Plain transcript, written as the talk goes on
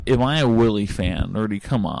Am I a Willie fan? Rudy,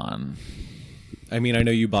 come on. I mean, I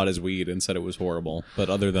know you bought his weed and said it was horrible, but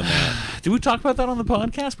other than that... Did we talk about that on the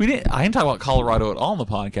podcast? We didn't. I didn't talk about Colorado at all on the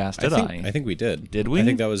podcast, did I? I think we did. Did we? I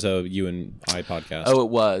think that was a you and I podcast. Oh, it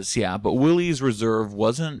was, yeah. But Willie's Reserve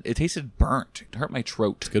wasn't... It tasted burnt. It hurt my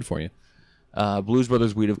throat. It's good for you. Blues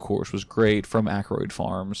Brothers weed, of course, was great from Ackroyd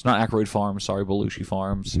Farms. Not Ackroyd Farms, sorry, Belushi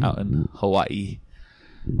Farms out in Hawaii.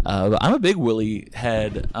 But I'm a big Willie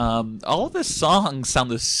head. All of his songs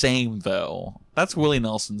sound the same, though. That's Willie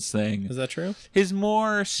Nelson's thing. Is that true? His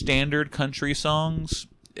more standard country songs,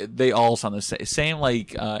 they all sound the same. Same,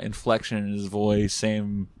 like, inflection in his voice,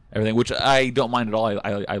 same everything, which I don't mind at all.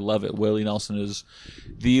 I love it. Willie Nelson is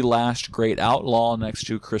the last great outlaw next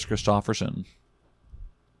to Chris Christopherson.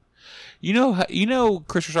 You know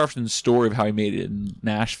Chris Christopherson's story of how he made it in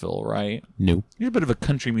Nashville, right? No. Here's a bit of a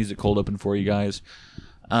country music cold open for you guys.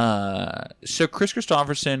 So Chris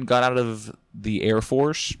Christopherson got out of the Air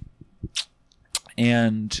Force,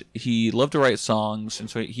 and he loved to write songs, and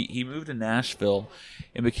so he moved to Nashville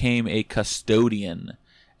and became a custodian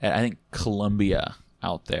at, I think, Columbia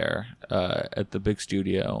out there at the big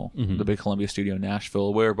studio, the big Columbia studio in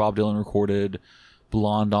Nashville, where Bob Dylan recorded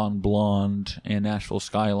Blonde on Blonde and Nashville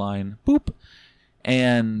Skyline. Boop.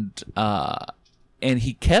 And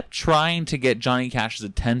he kept trying to get Johnny Cash's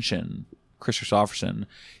attention, Chris Christopherson.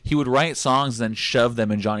 He would write songs and then shove them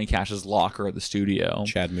in Johnny Cash's locker at the studio.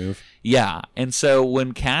 Chad move. Yeah. And so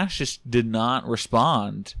when Cash just did not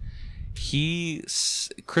respond, Chris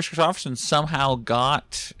Christopherson somehow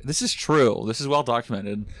got, this is true, this is well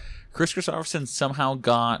documented, Chris Christopherson somehow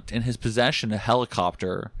got in his possession a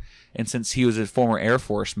helicopter. And since he was a former Air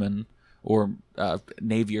Forceman or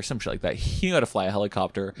Navy or some shit like that, he knew how to fly a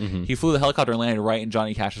helicopter. He flew the helicopter and landed right in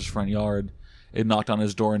Johnny Cash's front yard. It knocked on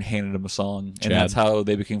his door and handed him a song. And that's how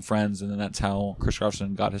they became friends, and then that's how Chris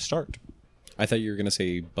Christopherson got his start. I thought you were going to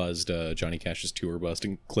say buzzed Johnny Cash's tour bus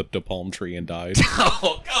and clipped a palm tree and died.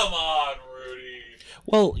 Oh, come on, Rudy.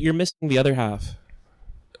 Well, you're missing the other half.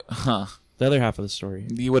 Huh. The other half of the story.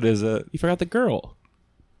 What is it? You forgot the girl.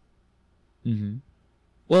 Mm-hmm.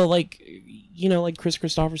 Well, like Chris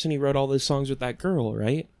Christopherson, he wrote all those songs with that girl,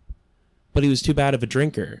 right? But he was too bad of a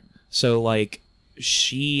drinker. So, like,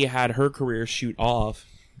 she had her career shoot off,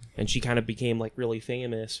 and she kind of became, like, really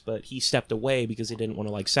famous, but he stepped away because he didn't want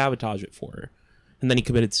to, like, sabotage it for her. And then he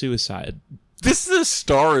committed suicide. This is A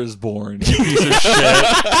Star Is Born, you piece of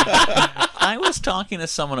shit. I was talking to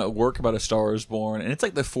someone at work about A Star Is Born, and it's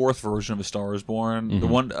like the fourth version of A Star Is Born. The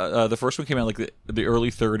one, the first one came out like the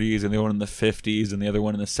early 30s, and the other one in the 50s, and the other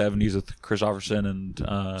one in the 70s with Christopherson and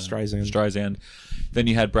Streisand. Then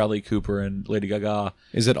you had Bradley Cooper and Lady Gaga.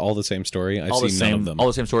 Is it all the same story? I've seen none of them. All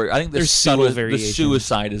the same story. I think There's subtle the variation.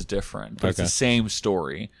 suicide is different, but it's the same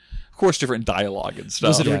story. Of course, different dialogue and stuff.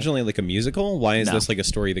 Was it originally like a musical? Why is No. this like a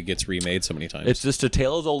story that gets remade so many times? It's just a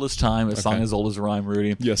tale as old as time, a song as old as rhyme,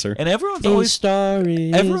 Rudy. Yes, sir. And everyone's always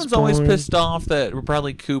pissed off that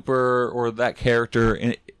Bradley Cooper or that character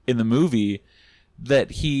in the movie that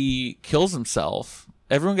he kills himself.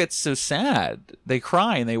 Everyone gets so sad. They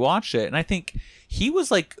cry and they watch it. And I think he was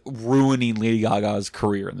like ruining Lady Gaga's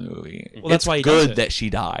career in the movie. Well, that's why he good does it. that she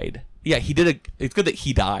died. Yeah, it's good that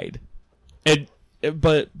he died.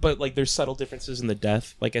 But like there's subtle differences in the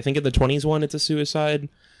death. Like I think in the 20s one it's a suicide.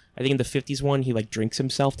 I think in the 50s one he like drinks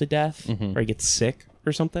himself to death or he gets sick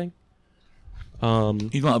or something.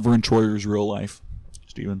 He's not Vern Troyer's real life,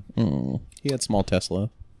 Steven. He had small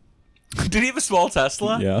Tesla. Did he have a small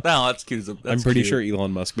Tesla? Yeah. No, that's cute. I'm pretty sure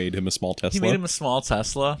Elon Musk made him a small Tesla. He made him a small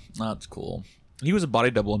Tesla. That's cool. He was a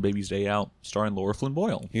body double in Baby's Day Out, starring Laura Flynn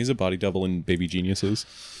Boyle. He's a body double in Baby Geniuses.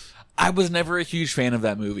 I was never a huge fan of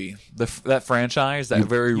that movie. That franchise, that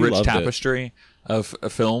very you rich loved tapestry of a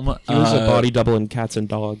film. He was a body double in Cats and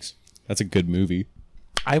Dogs. That's a good movie.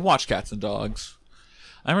 I watched Cats and Dogs.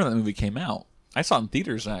 I remember that movie came out. I saw it in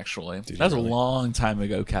theaters, actually. That was really? a long time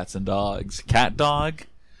ago, Cats and Dogs. Cat Dog.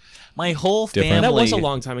 My whole family... That was a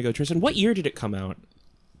long time ago, Tristan. What year did it come out?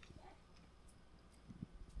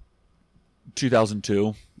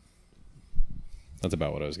 2002. That's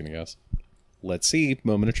about what I was going to guess. Let's see.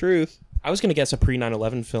 Moment of truth. I was going to guess a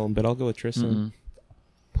pre-9/11 film, but I'll go with Tristan.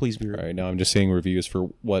 Please be right. All right, now I'm just seeing reviews for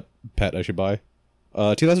what pet I should buy.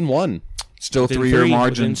 2001. Still Within 3-year three,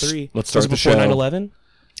 margins. within 3. Let's start the Was it show. before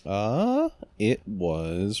 9/11? It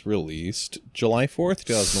was released July 4th,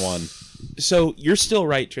 2001. So you're still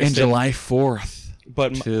right, Tristan. And July 4th,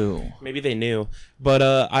 but too. maybe they knew. But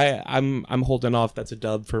I'm holding off. That's a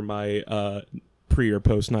dub for my pre or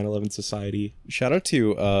post 9/11 society. Shout out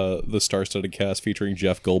to the star-studded cast featuring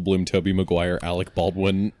Jeff Goldblum, Tobey Maguire, Alec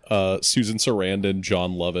Baldwin, Susan Sarandon,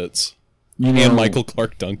 John Lovitz, and Michael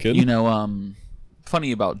Clark Duncan.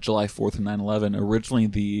 funny about July 4th and 9/11. Originally,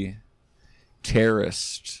 the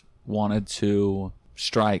terrorists wanted to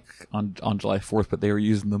strike on July 4th, but they were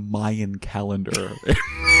using the Mayan calendar.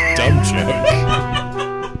 Dumb joke.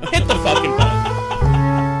 Hit the fucking button.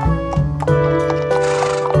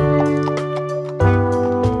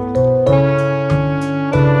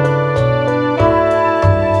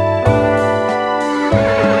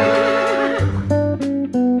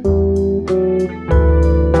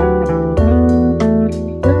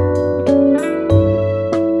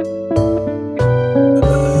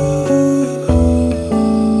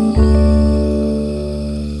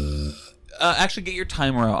 Actually, get your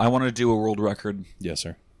timer out. I want to do a world record. Yes,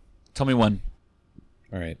 sir. Tell me when.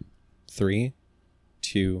 All right. 3,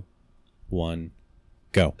 2, 1,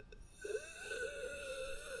 go.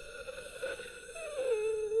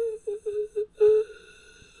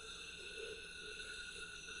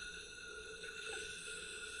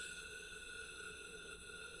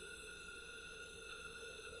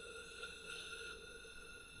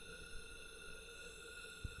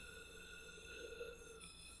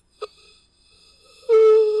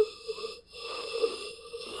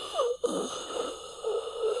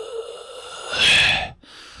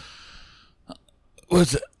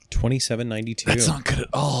 What's it? 2792. That's not good at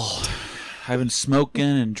all. I've been smoking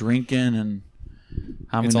and drinking and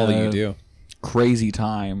having It's all that a you do. crazy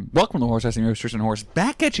time. Welcome to the Horse House. I'm Tristan Horse.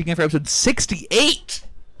 Back at you again for episode 68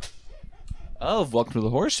 of Welcome to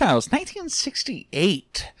the Horse House.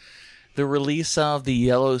 1968. The release of the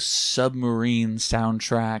Yellow Submarine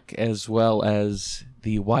soundtrack as well as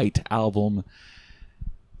the White Album.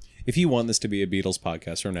 If you want this to be a Beatles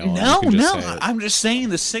podcast from now on, No, you can just no. say it. I'm just saying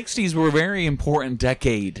the 60s were a very important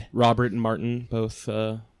decade. Robert and Martin both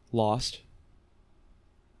lost.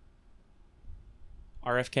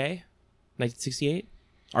 RFK, 1968.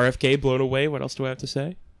 RFK blown away. What else do I have to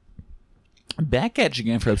say? Back at you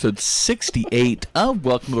again for episode 68 of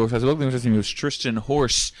Welcome to the Horse House. Welcome to the Horse House. Tristan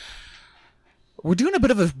Horse. We're doing a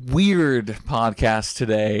bit of a weird podcast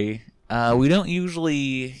today. We don't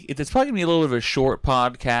usually... It's probably going to be a little bit of a short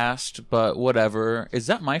podcast, but whatever. Is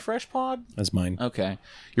that my fresh pod? That's mine. Okay.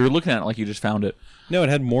 You were looking at it like you just found it. No, it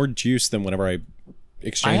had more juice than whenever I I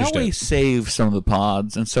exchanged always save some of the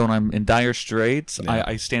pods, and so when I'm in dire straits, Yeah.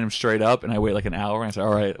 I stand them straight up, and I wait like an hour, and I say,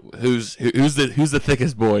 all right, who's the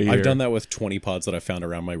thickest boy here? I've done that with 20 pods that I found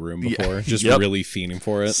around my room before, just Yep. really fiending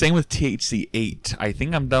for it. Same with THC 8. I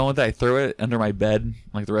think I'm done with it. I throw it under my bed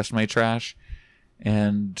like the rest of my trash.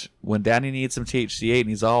 And when Daddy needs some THC 8 and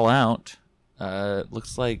he's all out,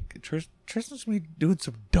 looks like Tristan's going to be doing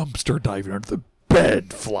some dumpster diving under the bed,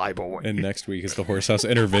 flyboy. And next week is the Horse House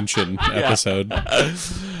intervention episode.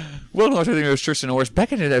 Welcome to the Tristan Horse.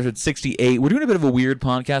 Back in episode 68, we're doing a bit of a weird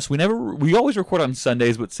podcast. We always record on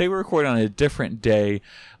Sundays, but say we're recording on a different day, a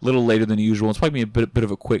little later than usual. It's probably gonna be a bit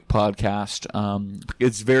of a quick podcast.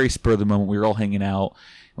 It's very spur of the moment. We were all hanging out,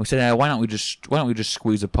 and we said, why don't we just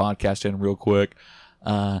squeeze a podcast in real quick?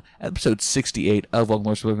 Episode 68 of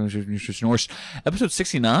Welcome to Tristan Horse. Episode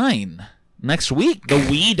 69 next week. The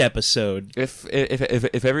weed episode. If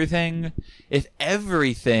everything.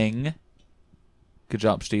 Good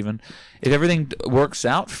job, Steven. If everything works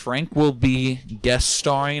out, Frank will be guest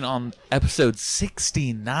starring on episode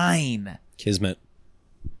 69. Kismet.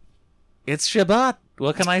 It's Shabbat.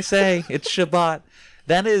 What can I say? It's Shabbat.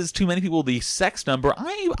 That is, to many people, the sex number.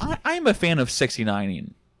 I'm a fan of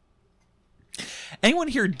 69ing. Anyone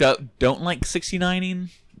here don't like 69ing?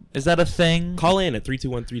 Is that a thing? Call in at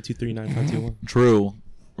 321-323-9521. True.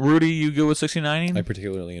 Rudy, you go with 69ing? I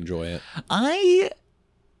particularly enjoy it.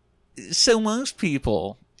 So most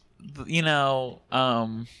people, the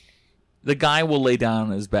guy will lay down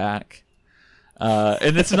on his back.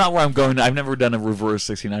 And this is not where I'm going. I've never done a reverse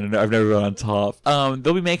 69. I've never gone on top.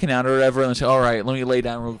 They'll be making out or whatever, and they'll say, all right, let me lay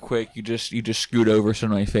down real quick. You just scoot over to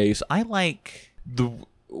my face. I like the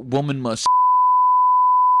woman must...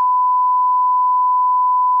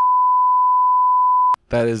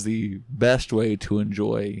 That is the best way to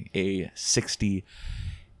enjoy a 69.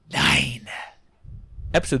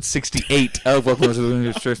 Episode 68 of Welcome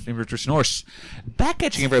to Tristan Horse. Back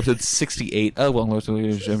at you again for episode 68 of Welcome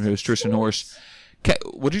to Tristan Horse.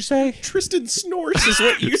 What'd you say? Tristan Snorse is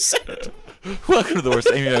what you said. Welcome to the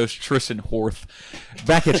Horse. Amy knows Tristan Horth.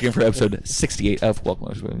 Back at you again for episode 68 of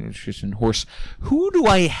Welcome to Tristan Horse. Who do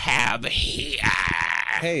I have here?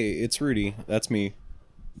 Hey, it's Rudy. That's me.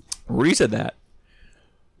 Rudy said that.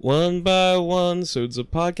 One by one, so's a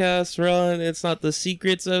podcast run. It's not the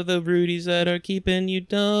secrets of the broodies that are keeping you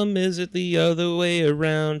dumb. Is it the other way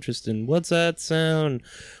around? Tristan, what's that sound?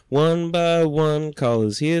 One by one,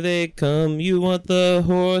 callers, here they come. You want the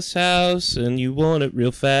horse house, and you want it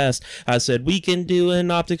real fast. I said we can do an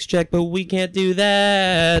optics check, but we can't do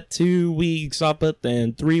that. 2 weeks off, but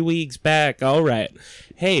then 3 weeks back. All right.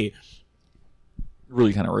 Hey,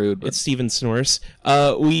 Really kind of rude. But it's Steven Snorse.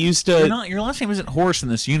 We used to... your last name isn't Horse in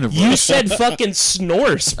this universe. You said fucking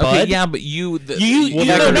Snorse, bud. Okay, yeah, but you... Well,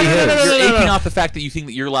 you're aping off the fact that you think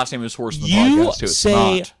that your last name is Horse in the You podcast, too. It's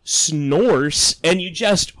say not. Snorse, and you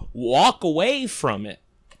just walk away from it.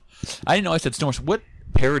 I didn't know I said Snorse. What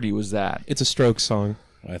parody was that? It's a Stroke song.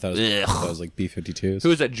 I thought it was like B-52s.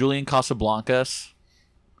 Who is that? Julian Casablancas?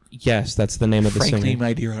 Yes, that's the name of the Frankly, singer.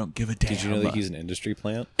 my dear, I don't give a damn. Did you know that he's an industry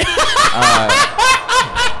plant?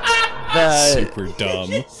 Super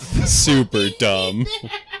dumb. Super dumb.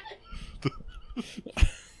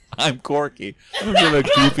 I'm Corky. I'm having a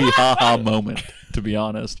goofy ha-ha moment, to be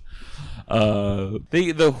honest.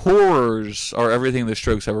 The horrors are everything the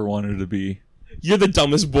Strokes ever wanted to be. You're the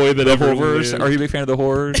dumbest boy that ever Horrors? lived. Are you a big fan of the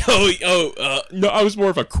horrors? No, I was more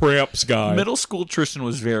of a Cramps guy. Middle school Tristan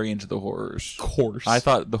was very into the horrors. Of course. I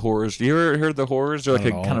thought the horrors. You ever heard the horrors? They're like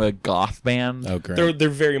a Oh. kind of a goth band. Oh, great. They're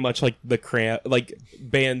very much like the like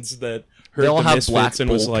bands that heard They all the have Misfits black and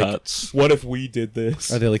was bowl like, cuts. what if we did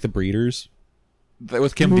this? Are they like the Breeders?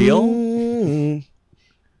 With Kim Deal?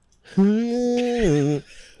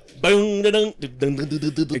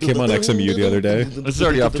 It came on XMU the other day. This is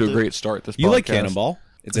already off to a great start. This You like podcast. Cannonball?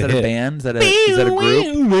 It's Is a that a hit. band? Is that a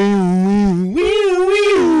group?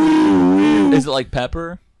 Is it like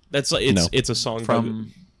Pepper That's like No. it's a song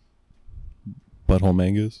from Butthole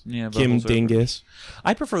Mangoes? yeah, by Kim Buttholes Over? Dingus.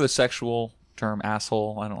 I prefer the sexual term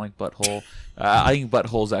asshole. I don't like butthole. I think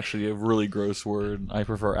butthole is actually a really gross word. I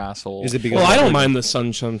prefer asshole. Is it because Well, I don't mind the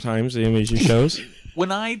sun sometimes. The image it shows.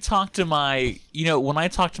 When I talk to my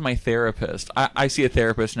therapist, I see a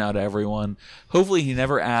therapist now to everyone. Hopefully he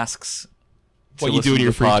never asks to What you do listen in to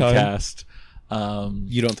your the free time? podcast.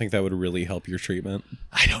 You don't think that would really help your treatment?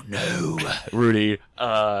 I don't know, Rudy.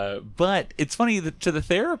 But it's funny that to the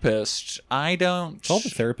therapist, I don't. To all the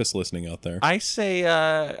therapists listening out there. I say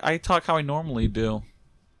I talk how I normally do.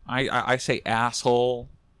 I say asshole,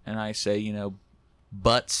 and I say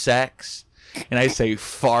butt sex, and I say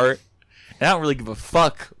fart, and I don't really give a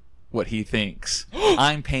fuck what he thinks.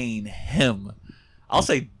 I'm paying him. I'll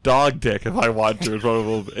say dog dick if I want to,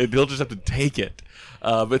 and he'll just have to take it.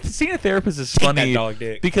 But seeing a therapist is funny that dog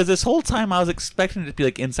dick. because this whole time I was expecting it to be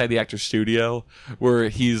like inside the actor's studio where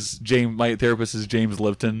my therapist is James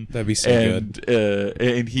Lipton. That'd be so good.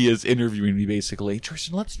 And he is interviewing me basically.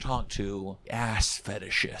 Tristan, let's talk to ass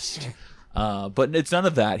fetishist. But it's none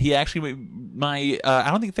of that. He actually, I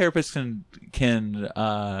don't think therapists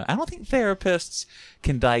I don't think therapists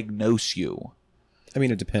can diagnose you. I mean,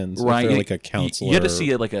 it depends. Right, If they're like a counselor. You had to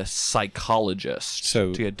see like a psychologist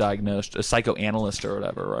So- to get diagnosed, a psychoanalyst or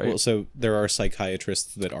whatever, right? Well, so there are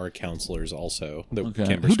psychiatrists that are counselors also. That Okay.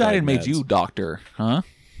 can Who died prescribe and made meds. you doctor? Huh?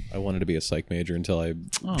 I wanted to be a psych major until I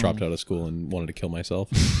dropped out of school and wanted to kill myself.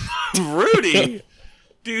 Rudy,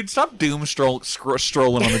 dude, stop doom strolling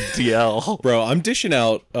on the DL. Bro, I'm dishing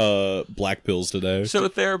out black pills today. So a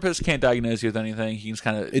therapist can't diagnose you with anything. He can just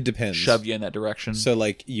kind of It depends. shove you in that direction. So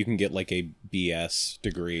like you can get like a BS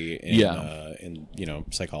degree in Yeah. in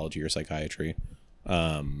psychology or psychiatry.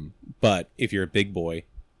 But if you're a big boy,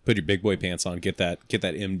 put your big boy pants on, get that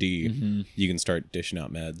MD, you can start dishing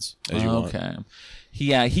out meds as you want. Okay.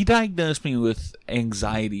 He diagnosed me with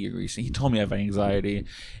anxiety recently. He told me I have anxiety.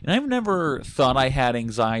 And I've never thought I had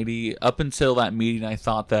anxiety. Up until that meeting, I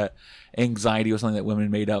thought that anxiety was something that women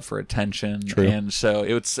made up for attention. True. And so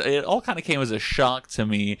it all kind of came as a shock to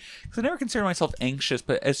me. Because I never considered myself anxious.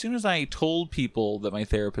 But as soon as I told people that my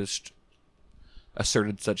therapist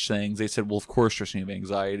asserted such things, they said, well, of course Tristan, you have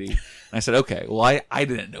anxiety. And I said, okay, well, I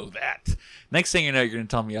didn't know that. Next thing you know, you're going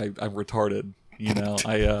to tell me I'm retarded.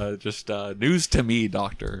 News to me,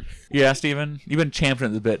 doctor. Yeah, Steven, you've been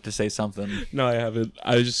championing the bit to say something. No, I haven't.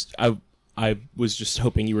 I was just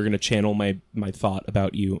hoping you were going to channel my thought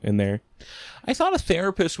about you in there. I thought a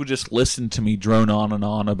therapist would just listen to me drone on and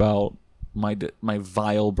on about my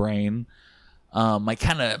vile brain, my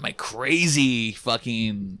crazy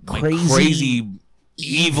fucking crazy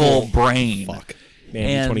evil brain. Fuck. Man,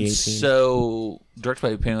 And 2018. so,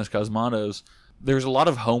 directed by Panos Cosmatos, there's a lot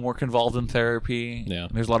of homework involved in therapy. Yeah.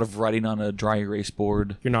 There's a lot of writing on a dry erase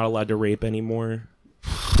board. You're not allowed to rape anymore.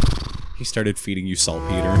 He started feeding you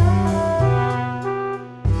saltpeter.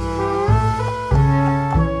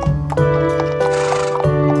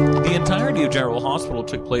 The entirety of General Hospital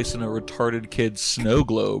took place in a retarded kid's snow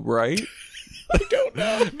globe, right? I don't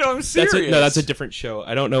know. No, I'm serious. That's a different show.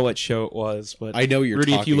 I don't know what show it was, but I know what you're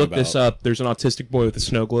Rudy, if you talking look about. this up, there's an autistic boy with a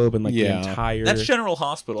snow globe and like Yeah. the entire. That's General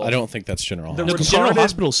Hospital. I don't think that's General The No, Hospital. because General retarded-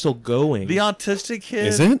 Hospital's still going. The autistic kid.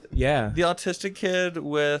 Is it? yeah. The autistic kid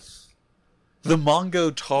with the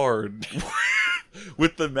Mongo Tard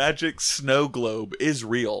with the magic snow globe is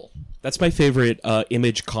real. That's my favorite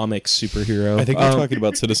Image Comics superhero. I think we're talking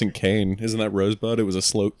about Citizen Kane. Isn't that Rosebud? It was a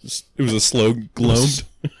slow globe.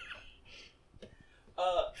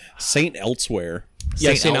 Saint Elsewhere.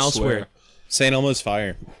 Yeah, Saint Elsewhere. Saint Elmo's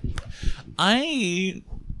Fire.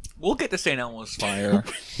 We'll get to St. Elmo's Fire.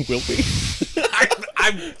 Will we?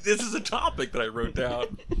 This is a topic that I wrote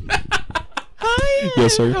down.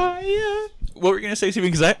 Yes, sir. What were you going to say,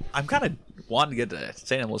 Stephen? Because I'm kind of wanting to get to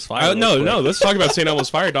St. Elmo's Fire. No. Let's talk about St. Elmo's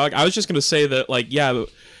Fire, dog. I was just gonna say that, like, yeah,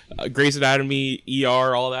 Grey's Anatomy,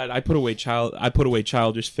 ER, all that. I put away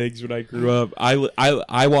Childish Figs when I grew up.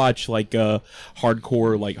 I watch like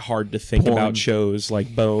hardcore, like hard to think Porn. about shows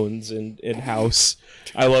like Bones and House.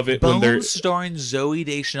 I love it when they're Bones starring Zoe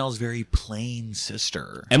Deschanel's very plain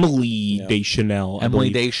sister. Emily Deschanel, I Emily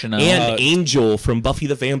believe. Deschanel. and Angel from Buffy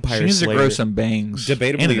the She Vampire needs to Slayer. grow some bangs. And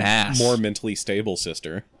an Debatably ass. more mentally stable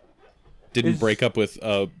sister. Didn't break up with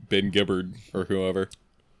Ben Gibbard or whoever.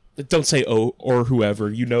 Don't say or whoever.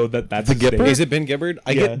 You know that's his Gibbard? name. Is it Ben Gibbard?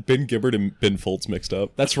 I Yeah. get Ben Gibbard and Ben Foltz mixed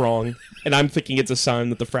up. That's wrong. And I'm thinking it's a sign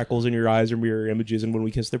that the freckles in your eyes are mirror images, and when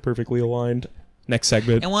we kiss, they're perfectly aligned. Next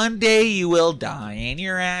segment. And one day you will die, and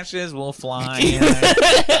your ashes will fly.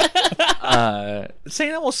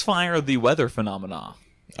 St. Elmo's Fire, the weather phenomena.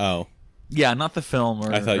 Oh. Yeah, not the film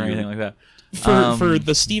or, I thought or you anything were- like that. For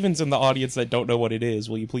the Stevens in the audience that don't know what it is,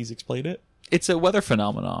 will you please explain it? It's a weather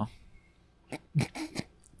phenomena.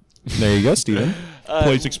 There you go, Steven.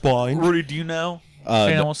 Please explain. Rudy, do you know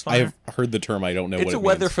St. Elmo's Fire? I've heard the term. I don't know It's what a it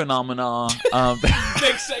weather means. phenomena.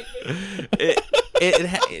 Next segment.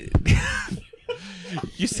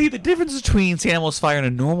 You see, the difference between St. Elmo's Fire and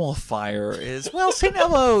a normal fire is, well, St.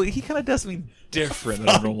 Elmo, he kind of does something different than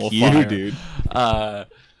a normal you, fire. dude.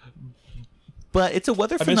 But it's a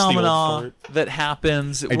weather I miss the old phenomenon fart. that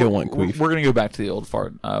happens. I don't want queef. We're going to go back to the old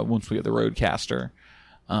fart once we get the Roadcaster.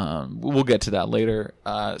 We'll get to that later.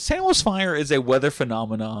 St. Elmo's Fire is a weather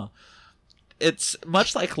phenomena. It's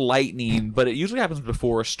much like lightning, but it usually happens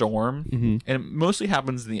before a storm, and it mostly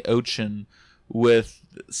happens in the ocean with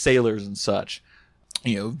sailors and such.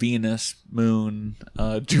 You know, Venus, Moon,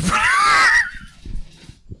 Jupiter.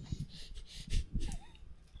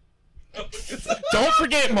 Don't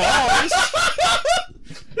forget Mars.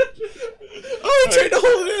 Oh, I'm trying to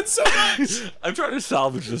hold it in so much. I'm trying to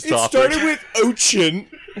salvage this It topic. started with ocean.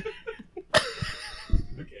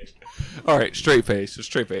 All right, straight face.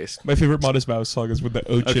 Straight face. My favorite Modest Mouse song is when the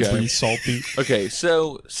ocean's Okay. really salty. Okay,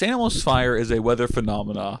 so St. Elmo's Fire is a weather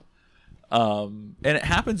phenomena. And it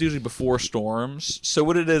happens usually before storms. So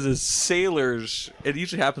what it is sailors, it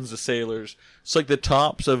usually happens to sailors. So like the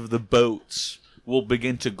tops of the boats will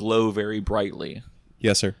begin to glow very brightly.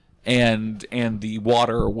 Yes, sir. And the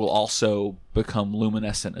water will also become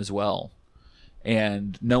luminescent as well.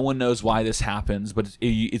 And no one knows why this happens, but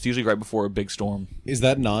it's usually right before a big storm. Is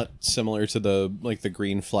that not similar to the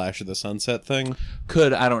green flash of the sunset thing?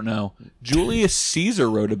 I don't know. Julius Caesar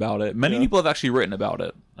wrote about it. Many people have actually written about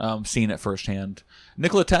it, seen it firsthand.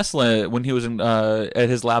 Nikola Tesla, when he was at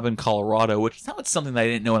his lab in Colorado, which is not something that I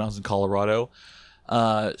didn't know when I was in Colorado.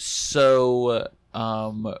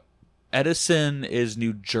 Edison is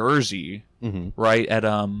New Jersey, right, at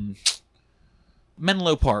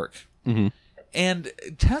Menlo Park. Mm-hmm. And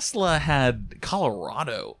Tesla had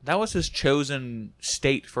Colorado. That was his chosen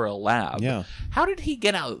state for a lab. Yeah. How did he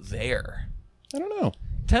get out there? I don't know.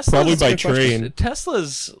 Tesla's, Probably by train.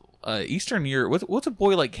 Tesla's Eastern Europe. What's a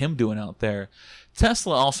boy like him doing out there?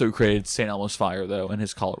 Tesla also created St. Elmo's Fire, though, in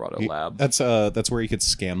his Colorado lab. That's where you could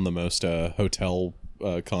scam the most hotel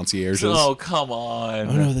concierges. Oh, come on.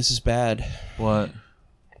 Oh no, this is bad. What?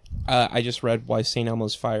 I just read why St.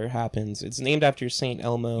 Elmo's Fire happens. It's named after St.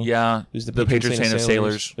 Elmo. Yeah, Who's the patron saint of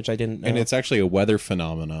sailors. which I didn't know. And it's actually a weather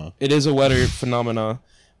phenomena. It is a weather phenomena,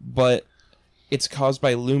 but it's caused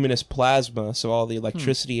by luminous plasma, so all the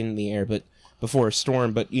electricity in the air, but before a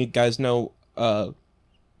storm. But you guys know the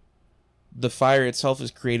fire itself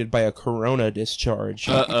is created by a corona discharge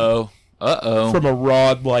Uh-oh. from a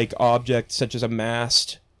rod-like object such as a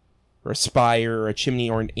mast or a spire or a chimney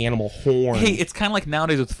or an animal horn. Hey, it's kind of like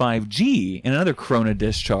nowadays with 5G and another corona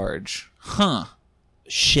discharge. Huh.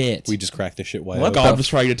 Shit. We just cracked this shit wide What open. God was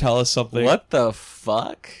trying to tell us something. What the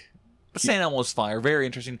fuck? St. Elmo's Fire, very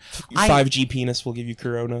interesting. 5G penis will give you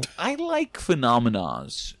corona. I like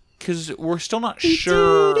phenomenons because we're still not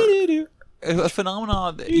sure. A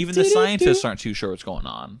phenomenon, even the scientists aren't too sure what's going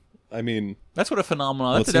on. I mean, That's what a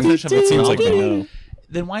phenomenon. That's the well, definition of a it seems like phenomenon. they know.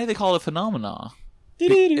 Then why do they call it a phenomena?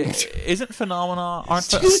 Isn't phenomena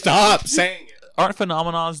Stop saying it. aren't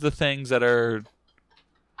phenomenons the things that are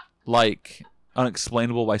like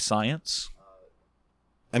unexplainable by science?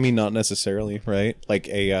 I mean, not necessarily, right? Like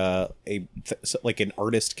like an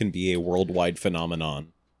artist can be a worldwide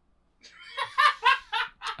phenomenon.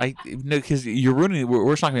 No, because you're ruining.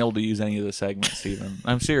 We're just not gonna be able to use any of the segments, Stephen.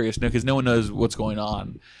 I'm serious. No, because no one knows what's going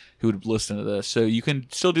on who would listen to this. So you can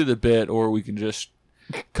still do the bit, or we can just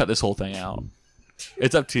cut this whole thing out.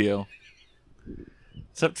 It's up to you.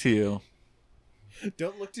 It's up to you.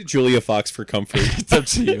 Don't look to Julia Fox for comfort. It's up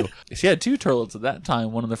to you. She had two turlets at that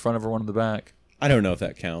time, one in the front of her, one in the back. I don't know if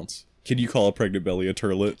that counts. Can you call a pregnant belly a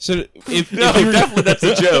turlet? So if No, you were definitely that's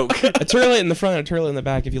a joke. a turlet in the front and a turlet in the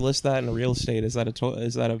back, if you list that in real estate, is that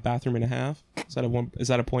a bathroom and a half? Is that a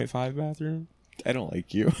 0.5 bathroom? I don't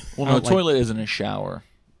like you. Well, no, a toilet isn't a shower.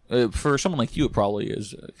 For someone like you, it probably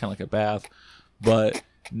is kind of like a bath. But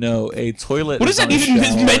no, a toilet. What is that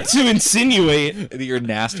even meant to insinuate? That you're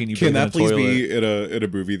nasty and you Can breathe in that a please toilet. be in a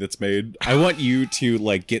movie that's made? I want you to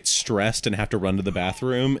like get stressed and have to run to the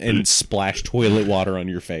bathroom and splash toilet water on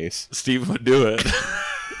your face. Steve would do it.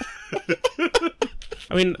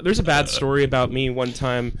 I mean, there's a bad story about me one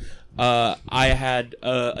time. I had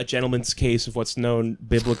a gentleman's case of what's known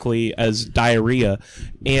biblically as diarrhea,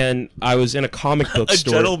 and I was in a comic book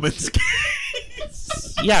store. Gentleman's case.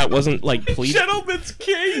 Yeah, it wasn't like please. Gentleman's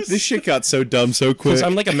case. This shit got so dumb so quick. Because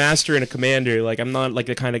I'm like a master and a commander. Like I'm not like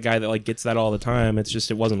the kind of guy that like gets that all the time. It's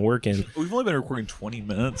just it wasn't working. We've only been recording 20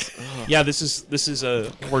 minutes. Yeah, this is a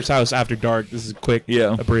Horse House After Dark. This is quick,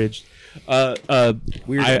 Yeah. abridged. Weird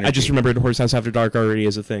I energy. just remembered Horse House After Dark already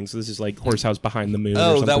is a thing. So this is like Horse House Behind the Moon. or Oh,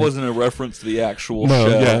 something. that wasn't a reference to the actual No,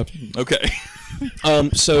 show. yeah. Okay.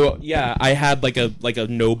 So yeah, I had like a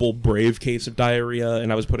noble brave case of diarrhea,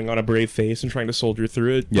 and I was putting on a brave face and trying to soldier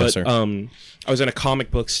through it. Yes, but, sir. I was in a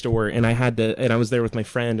comic book store, and I was there with my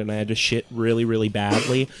friend, and I had to shit really, really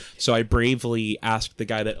badly. So I bravely asked the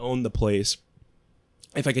guy that owned the place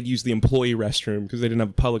if I could use the employee restroom because they didn't have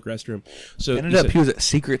a public restroom. So Ended up, he was at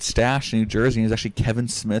Secret Stash in New Jersey, and it was actually Kevin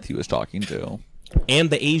Smith he was talking to. and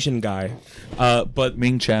the Asian guy, but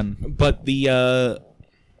Ming Chen. the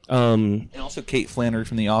And also Kate Flannery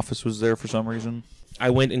from The Office was there for some reason. I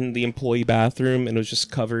went in the employee bathroom and it was just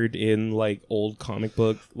covered in like old comic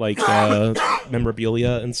book like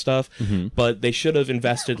memorabilia and stuff. But they should have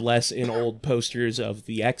invested less in old posters of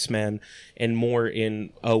the X-Men and more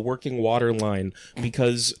in a working water line,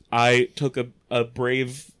 because I took a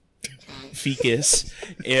brave fecus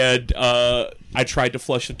and I tried to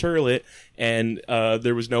flush the toilet and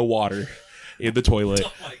there was no water in the toilet.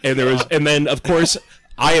 And then of course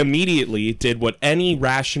I immediately did what any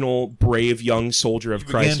rational, brave young soldier of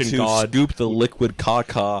Christ and God. Scoop the liquid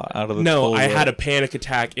caca out of the No, toilet. I had a panic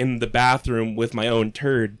attack in the bathroom with my own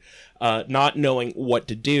turd, not knowing what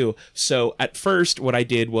to do. So at first, what I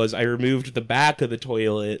did was I removed the back of the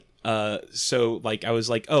toilet. So like I was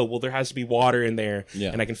like, oh well, there has to be water in there,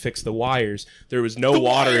 Yeah. and I can fix the wires. There was no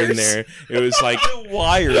water in there. It was like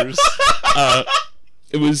wires.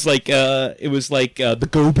 It was like the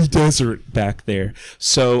Gobi Desert back there.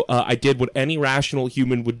 So I did what any rational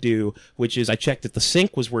human would do, which is I checked if the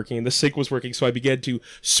sink was working, and the sink was working. So I began to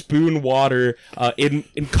spoon water in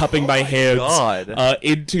cupping my hands God.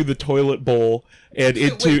 into the toilet bowl and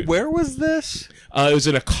into. Wait, where was this? It was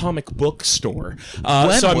in a comic book store.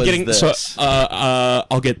 When so I'm was getting this? so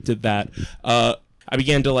I'll get to that. I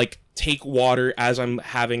began to like take water as I'm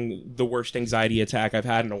having the worst anxiety attack I've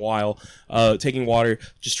had in a while. Taking water,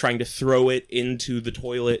 just trying to throw it into the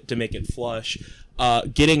toilet to make it flush.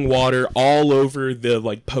 Getting water all over the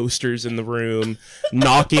like posters in the room,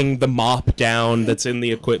 knocking the mop down that's in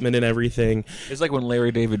the equipment and everything. It's like when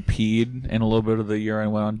Larry David peed and a little bit of the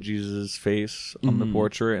urine went on Jesus' face on the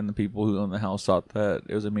portrait, and the people who owned the house thought that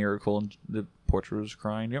it was a miracle and the portrait was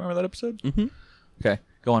crying. Do you remember that episode? Mm-hmm. Okay,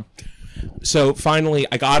 go on. So finally,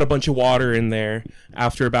 I got a bunch of water in there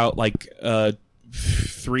after about like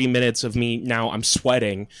 3 minutes of me. Now I'm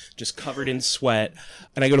sweating, just covered in sweat,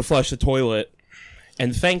 and I go to flush the toilet,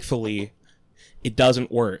 and thankfully, it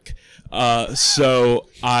doesn't work. So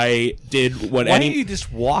I did what Why any. don't you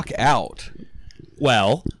just walk out?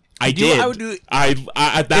 Well, I You know what did. I would do?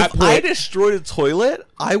 I at that If I point. destroyed a toilet,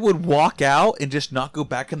 I would walk out and just not go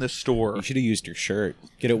back in the store. You should have used your shirt.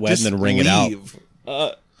 Get it wet Just and then wring it out. leave.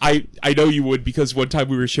 I know you would, because one time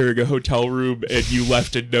we were sharing a hotel room and you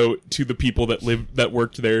left a note to the people that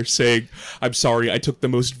worked there saying, "I'm sorry, I took the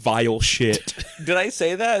most vile shit." Did I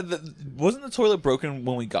say that? Wasn't the toilet broken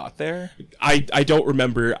when we got there? I don't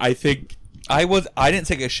remember. I think I didn't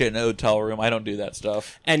take a shit in a hotel room. I don't do that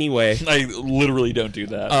stuff. anyway. I literally don't do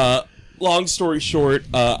that. Long story short,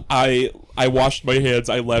 I washed my hands,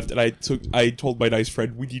 I left, and I told my nice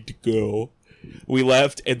friend, we need to go. We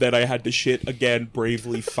left, and then I had to shit again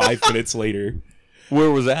bravely 5 minutes later.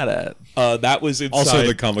 Where was that at? That was inside. Also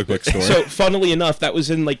the comic book store. So, funnily enough, that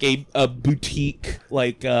was in like a boutique,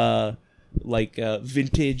 like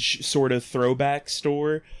vintage sort of throwback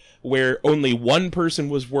store, where only one person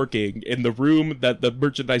was working, and the room that the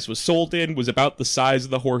merchandise was sold in was about the size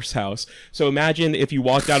of the horse house. So imagine if you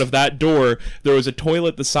walked out of that door, there was a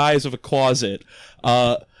toilet the size of a closet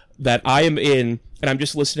that I am in, and I'm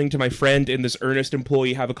just listening to my friend and this earnest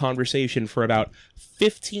employee have a conversation for about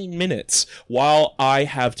 15 minutes while I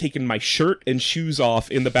have taken my shirt and shoes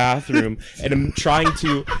off in the bathroom and I'm trying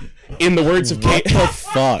to, in the words of Kate,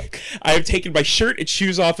 Fuck. I have taken my shirt and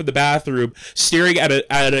shoes off in the bathroom, staring at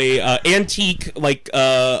a antique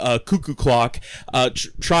cuckoo clock,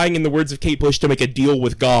 trying, in the words of Kate Bush, to make a deal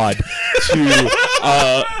with God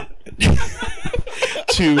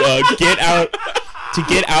to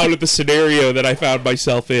get out of the scenario that I found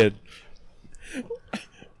myself in.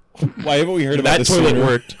 Why haven't we heard about That this toilet sooner?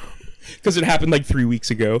 worked because it happened like 3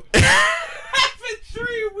 weeks ago. Happened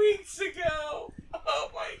 3 weeks ago.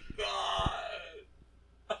 Oh my god.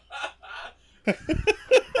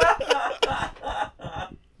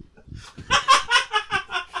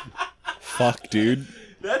 Fuck, dude.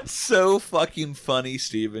 That's so fucking funny,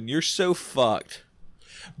 Steven. You're so fucked.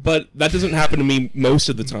 But that doesn't happen to me most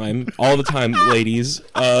of the time. All the time, ladies.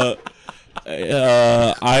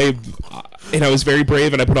 I was very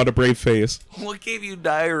brave, and I put on a brave face. What gave you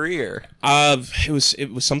diarrhea? It was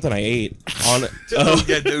something I ate. No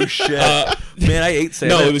shit. Man, I ate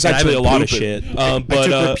salmon. No, it was and I've actually a been lot of pooping. shit. I But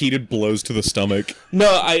took repeated blows to the stomach. no,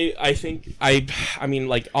 I think I mean,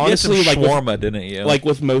 like, You had some honestly, like shawarma, didn't you? like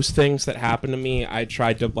with most things that happen to me, I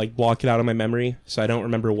tried to like block it out of my memory, so I don't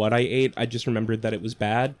remember what I ate. I just remembered that it was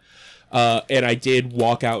bad. And I did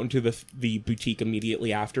walk out into the boutique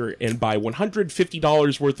immediately after and buy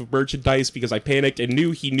 $150 worth of merchandise because I panicked and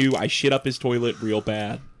knew he knew I shit up his toilet real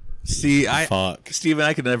bad. See, Fuck. Steven,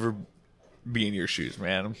 I could never be in your shoes,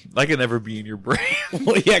 man. I could never be in your brain.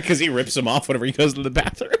 Well, yeah, because he rips them off whenever he goes to the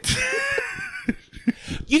bathroom.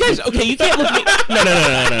 You guys, okay, you can't look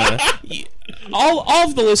at me. No. All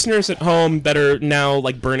of the listeners at home that are now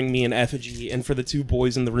like burning me in effigy, and for the two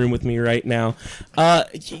boys in the room with me right now,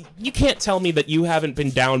 you can't tell me that you haven't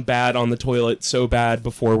been down bad on the toilet so bad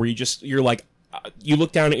before, where you're like, you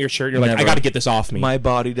look down at your shirt, and you're like, Never. I got to get this off me. My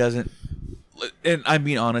body doesn't, and I'm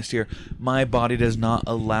being honest here, my body does not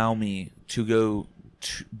allow me to go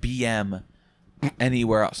to BM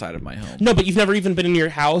anywhere outside of my home. No, but you've never even been in your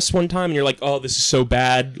house one time, and you're like, "Oh, this is so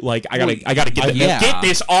bad! Like, I gotta get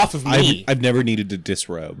this off of me." I've never needed to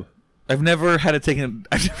disrobe. I've never taken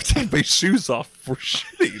my shoes off for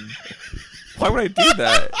shitting. Why would I do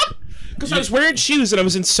that? Because I was wearing shoes and I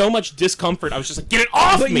was in so much discomfort. I was just like, "Get it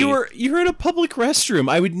off But me!" you're in a public restroom.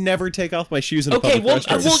 I would never take off my shoes in a Okay, public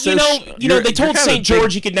well, restroom. you know, you're they told kind of a St.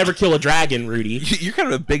 George you could never kill a dragon, Rudy. You're kind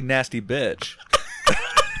of a big nasty bitch.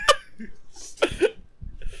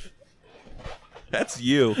 That's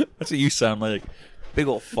you. That's what you sound like. Big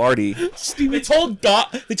old farty.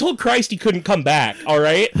 They told Christ he couldn't come back. All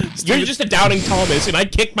right, you're just a doubting Thomas, and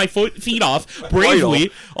I'd kick my feet off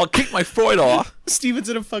bravely. I'll kick my Freud off. Steven's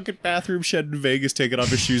in a fucking bathroom shed in Vegas taking off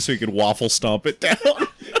his shoes so he can waffle stomp it down.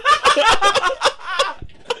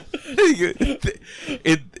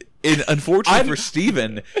 Unfortunately for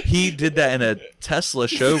Steven, he did that in a Tesla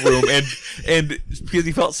showroom, and because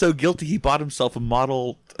he felt so guilty, he bought himself a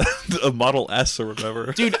Model S or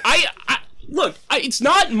whatever. Dude, look, it's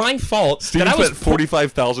not my fault Steven that I was spent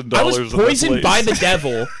 $45,000. I was poisoned by the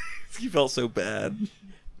devil. He felt so bad.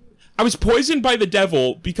 I was poisoned by the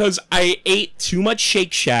devil because I ate too much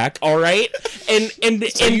Shake Shack, all right? And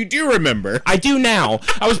So you do remember. I do now.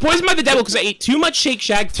 I was poisoned by the devil because I ate too much Shake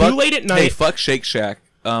Shack too late at night. Hey, fuck Shake Shack.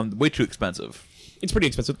 Way too expensive. It's pretty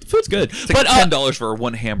expensive. The food's good. It's like $10 for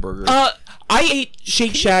one hamburger. I ate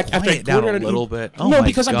Shake Shack after I it down ordered a little bit. Oh no, my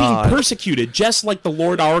because I'm God. being persecuted, just like the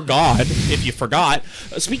Lord our God, if you forgot.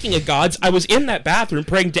 Speaking of gods, I was in that bathroom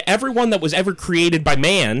praying to everyone that was ever created by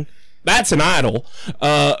man. That's an idol.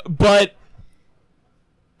 But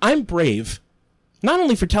I'm brave. Not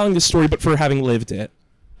only for telling this story, but for having lived it.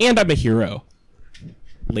 And I'm a hero.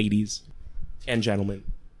 Ladies and gentlemen.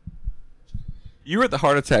 You were at the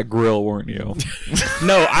Heart Attack Grill, weren't you?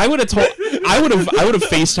 No, I would have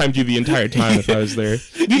FaceTimed you the entire time if I was there.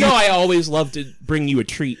 You know, I always love to bring you a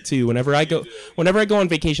treat too. Whenever I go on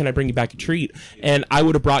vacation, I bring you back a treat, and I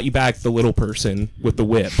would have brought you back the little person with the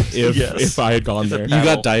whip if I had gone there. You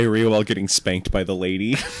got diarrhea while getting spanked by the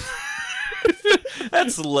lady.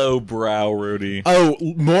 That's lowbrow, Rudy. Oh,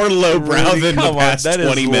 more lowbrow than the past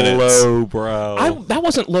 20 minutes. Lowbrow. That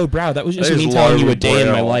wasn't lowbrow. That was just That me is telling you a day in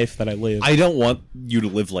my lowbrow. life that I lived. I don't want you to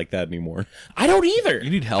live like that anymore. I don't either. You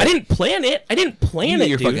need help. I didn't plan it. You it, need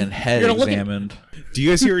your dude. fucking head You're gonna look at- examined. Do you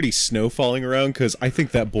guys hear any snow falling around? Because I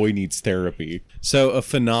think that boy needs therapy. So, a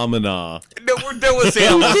phenomena. No, we're done with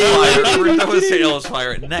Salem's Fire. We're done with Salem's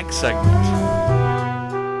Fire. Next segment.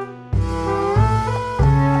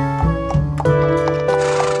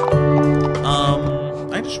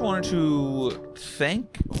 I just wanted to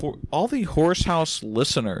thank all the Horse House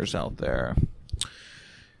listeners out there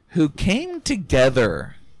who came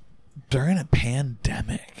together during a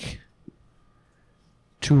pandemic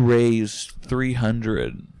to raise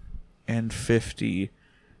 $350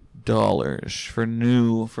 for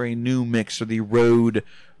a new mixer, the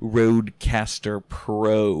Rodecaster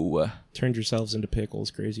Pro. Turned yourselves into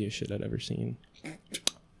pickles. Craziest shit I'd ever seen.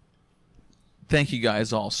 Thank you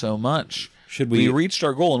guys all so much. Should We we reached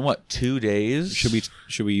our goal in what, 2 days?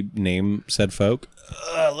 should we name said folk?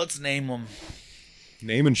 Let's name them.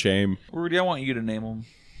 Name and shame. Rudy, I want you to name them.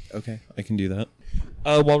 Okay, I can do that.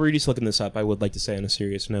 While Rudy's looking this up, I would like to say on a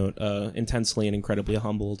serious note, intensely and incredibly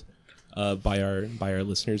humbled by our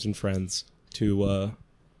listeners and friends to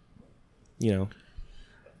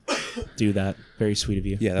do that. Very sweet of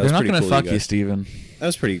you. Yeah, that They're was not pretty going to cool. fuck you, guys. Steven. That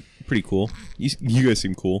was pretty cool. You guys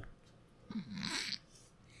seem cool.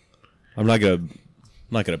 I'm not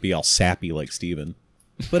gonna be all sappy like Steven,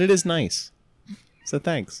 but it is nice. So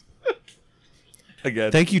thanks.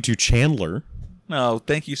 Again. Thank you to Chandler. No,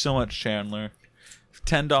 thank you so much, Chandler.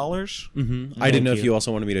 $10? Mm-hmm. I didn't know if you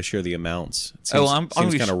also wanted me to share the amounts. It seems, I'm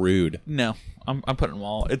seems kind of rude. No, I'm putting them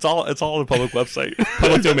all. It's all on the public website.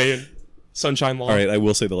 Public domain. Sunshine Law. All right, I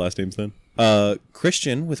will say the last names then.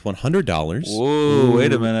 Christian with $100. Whoa,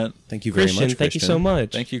 wait a minute. Thank you very Christian, much. thank you so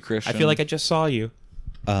much. Thank you, Christian. I feel like I just saw you.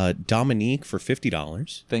 Dominique for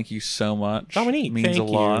 $50. Thank you so much. Dominique, means thank a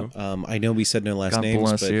lot. I know we said no last God names,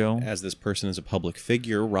 bless but you. as this person is a public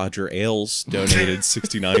figure, Roger Ailes donated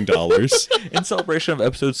 $69. In celebration of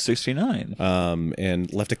episode 69.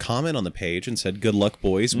 And left a comment on the page and said, "Good luck,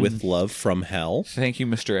 boys, with love from hell." Thank you,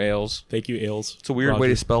 Mr. Ailes. Thank you, Ailes. It's a weird way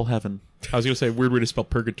to spell heaven. I was going to say weird way to spell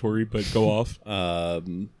purgatory, but go off.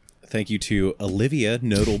 Thank you to Olivia,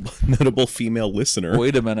 notable female listener.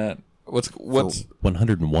 Wait a minute. What's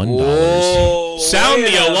 $101. Whoa, Sound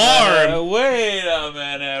wait the a alarm. minute, wait a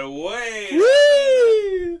minute.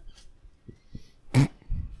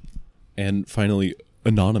 And finally,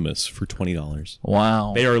 Anonymous for $20.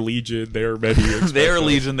 Wow. They are legion. They are many. They are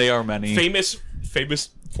legion. They are many. Famous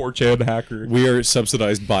 4chan hacker. We are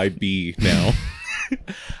subsidized by B now.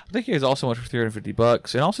 Thank you guys all so much for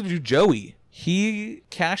 $350. And also to Joey. He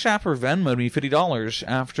Cash App or Venmo'd me $50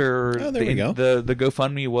 after there we go. the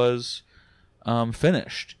GoFundMe was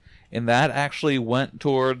finished. And that actually went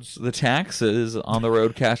towards the taxes on the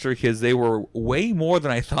Rodecaster because they were way more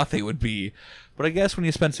than I thought they would be. But I guess when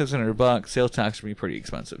you spend $600, sales tax would be pretty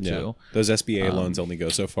expensive too. Those SBA loans only go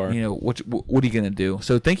so far. You know, what are you going to do?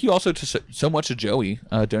 So thank you also to so much to Joey.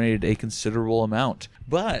 Donated a considerable amount.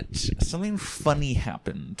 But something funny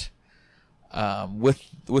happened with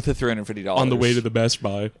the $350. On the way to the Best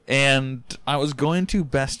Buy. And I was going to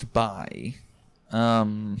Best Buy.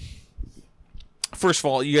 First of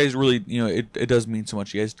all, you guys really, it does mean so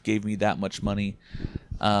much. You guys gave me that much money.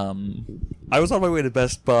 I was on my way to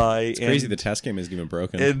Best Buy. It's crazy the test game isn't even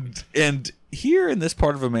broken. And here in this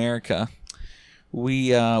part of America, we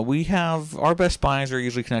have our Best Buys are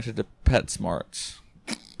usually connected to PetSmarts.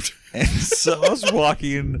 And so I was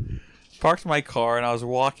parked my car, and I was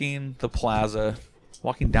walking down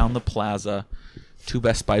the plaza to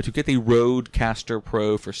Best Buy to get the Rodecaster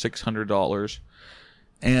Pro for $600.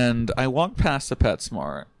 And I walked past the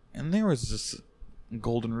PetSmart, and there was this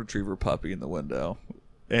golden retriever puppy in the window.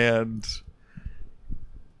 And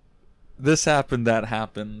this happened, that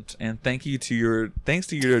happened, and thanks to your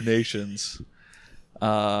donations,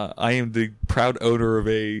 I am the proud owner of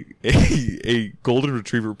a golden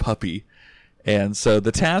retriever puppy. And so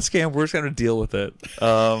the task cam, we're just going to deal with it.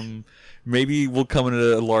 Maybe we'll come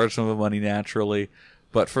into a large sum of money naturally.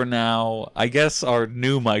 But for now, I guess our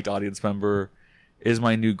new mic'd audience member is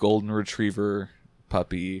my new golden retriever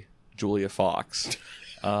puppy, Julia Fox.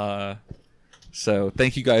 So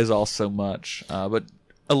thank you guys all so much. But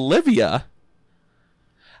Olivia,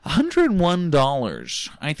 $101.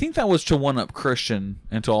 I think that was to one up Christian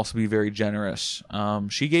and to also be very generous.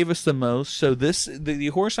 She gave us the most. So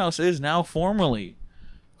the Horse House is now formally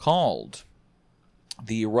called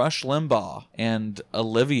the Rush Limbaugh and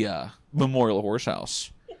Olivia Memorial Horse House.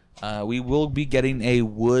 We will be getting a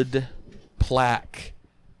wood plaque.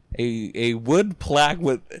 A wood plaque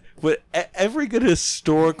with every good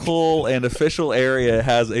historical and official area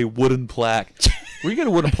has a wooden plaque. We get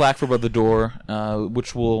a wooden plaque for above the door,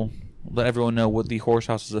 which will let everyone know what the Horse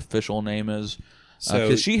House's official name is.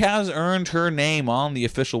 Because she has earned her name on the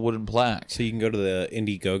official wooden plaque. So you can go to the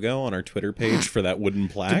Indiegogo on our Twitter page for that wooden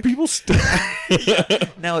plaque. People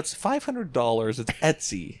Now it's $500. It's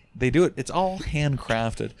Etsy. They do it. It's all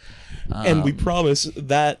handcrafted. And we promise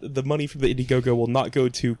that the money from the Indiegogo will not go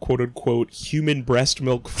to quote-unquote human breast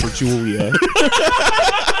milk for Julia.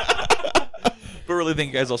 But really,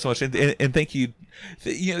 thank you guys all so much, and thank you,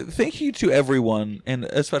 thank you to everyone, and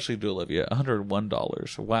especially to Olivia.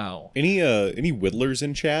 $101. Wow. Any whittlers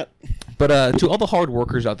in chat? But to all the hard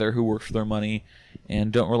workers out there who work for their money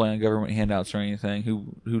and don't rely on government handouts or anything,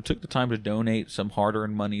 who took the time to donate some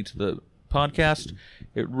hard-earned money to the podcast,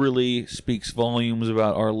 it really speaks volumes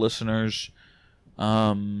about our listeners,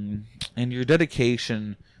 and your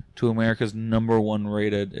dedication to America's #1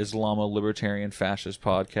 rated Islamo libertarian fascist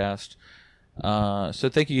podcast. So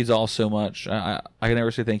thank you all so much. I can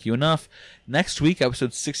never say thank you enough. Next week,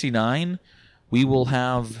 episode 69, we will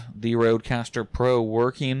have the Rodecaster Pro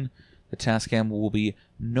working. The Tascam will be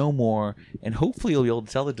no more, and hopefully you'll be able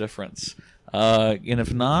to tell the difference. And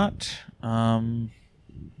if not,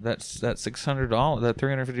 that's $600, that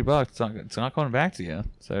 $350. It's not going back to you.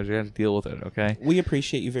 So you have to deal with it. Okay. We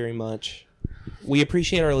appreciate you very much. We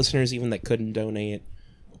appreciate our listeners even that couldn't donate.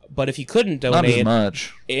 But if you couldn't donate, not as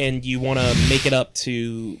much, and you want to make it up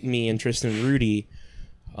to me and Tristan and Rudy,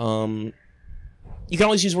 you can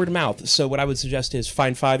always use word of mouth. So what I would suggest is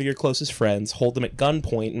find 5 of your closest friends, hold them at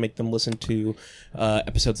gunpoint, and make them listen to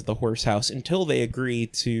episodes of The Horse House until they agree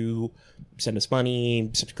to send us money,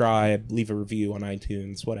 subscribe, leave a review on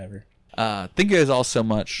iTunes, whatever. Thank you guys all so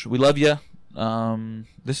much. We love you.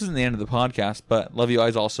 This isn't the end of the podcast, but love you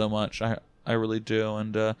guys all so much. I really do,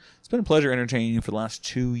 and it's been a pleasure entertaining you for the last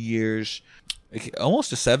 2 years, almost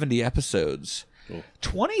to 70 episodes. Cool.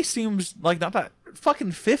 20 seems like not that.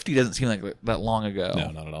 Fucking 50 doesn't seem like that long ago. No,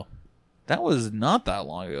 not at all. That was not that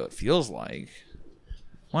long ago. It feels like.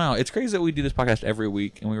 Wow, it's crazy that we do this podcast every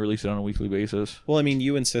week and we release it on a weekly basis. Well, I mean,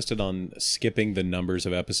 you insisted on skipping the numbers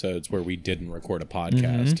of episodes where we didn't record a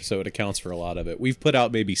podcast, so it accounts for a lot of it. We've put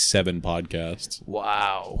out maybe 7 podcasts.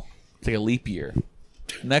 Wow, it's like a leap year.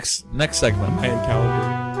 Next segment. Mayan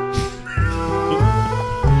calendar.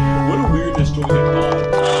 What a weird disjointed pod.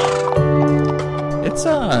 It's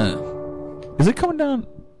is it coming down?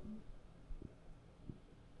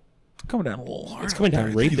 It's coming down a little hard. It's coming down.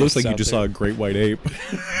 It looks like you just saw a great white ape.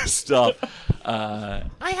 Stop. I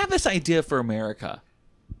have this idea for America.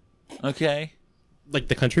 Okay. Like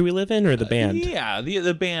the country we live in, or the band? Yeah,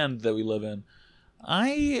 the band that we live in.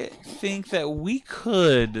 I think that we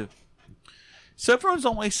could. So everyone's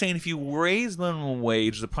always saying if you raise minimum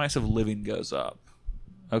wage, the price of living goes up.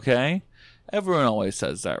 Okay? Everyone always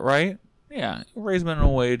says that, right? Yeah. Raise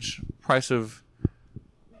minimum wage, price of...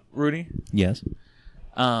 Rudy? Yes.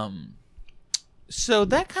 So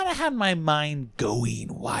that kind of had my mind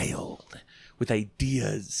going wild with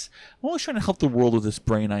ideas. I'm always trying to help the world with this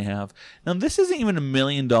brain I have. Now, this isn't even $1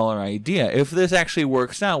 million idea. If this actually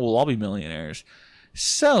works out, we'll all be millionaires.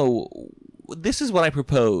 So, this is what I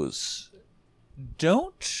propose.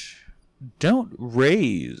 Don't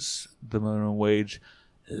raise the minimum wage,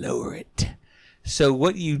 lower it. So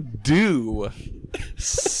what you do,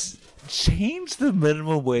 change the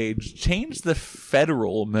minimum wage, change the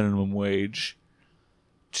federal minimum wage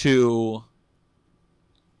to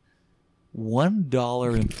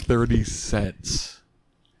 $1.30.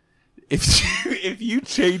 If you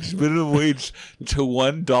change minimum wage to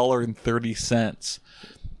 $1.30,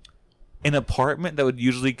 an apartment that would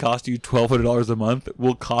usually cost you $1,200 a month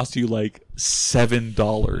will cost you like $7.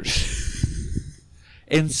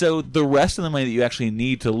 And so the rest of the money that you actually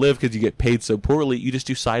need to live, because you get paid so poorly, you just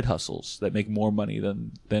do side hustles that make more money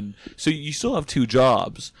than. So you still have 2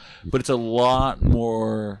 jobs, but it's a lot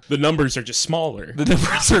more. The numbers are just smaller. The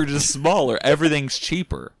numbers are just smaller. Everything's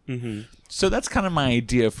cheaper. Mm-hmm. So that's kind of my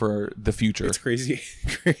idea for the future. It's crazy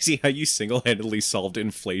how you single-handedly solved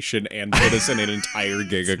inflation and put us in an entire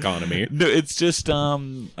gig economy. No, it's just, I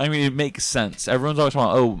mean, it makes sense. Everyone's always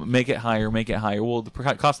talking about, make it higher. Well, the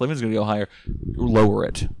cost of living is going to go higher. Lower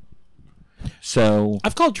it. So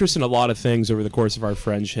I've called Tristan a lot of things over the course of our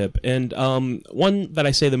friendship, and one that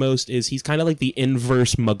I say the most is he's kind of like the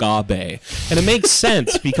inverse Mugabe, and it makes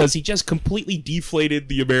sense because he just completely deflated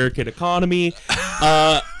the American economy,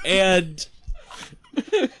 and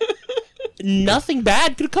nothing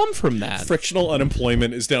bad could come from that. Frictional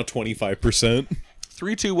unemployment is now 25%.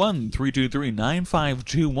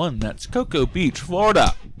 321-323-9521. That's Cocoa Beach,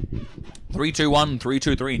 Florida.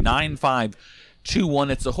 321-323-9521.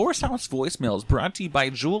 It's the Horse House voicemails brought to you by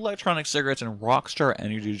Juul Electronic Cigarettes and Rockstar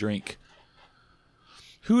Energy Drink.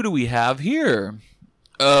 Who do we have here?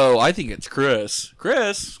 Oh, I think it's Chris.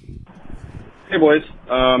 Chris. Hey, boys.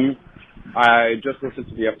 I just listened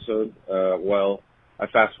to the episode. I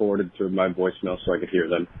fast-forwarded through my voicemail so I could hear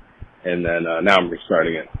them. And then now I'm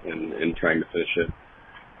restarting it and trying to finish it.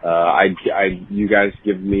 You guys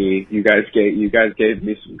gave me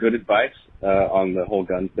some good advice on the whole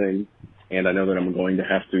gun thing, and I know that I'm going to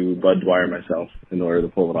have to Bud Dwyer myself in order to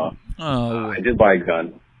pull it off. Oh. I did buy a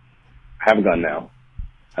gun. I have a gun now,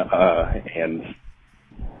 and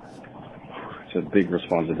it's a big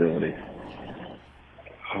responsibility.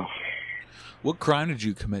 What crime did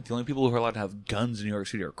you commit? The only people who are allowed to have guns in New York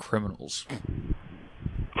City are criminals.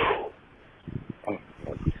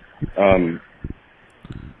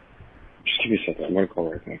 Just give me a second. I'm going to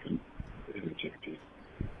call right back.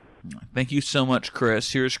 Thank you so much,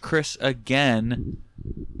 Chris. Here's Chris again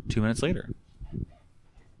 2 minutes later.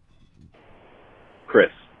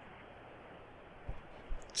 Chris.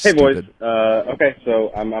 Stupid. Hey, boys. Okay,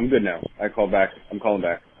 so I'm good now. I'm calling back.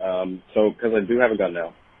 So, because I do have a gun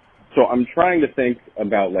now. So I'm trying to think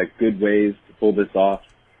about, like, good ways to pull this off.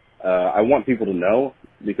 I want people to know,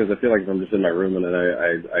 because I feel like if I'm just in my room and then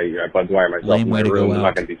I Bud Dwyer myself Lame in my way to go room, I'm out.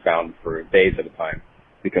 not going to be found for days at a time,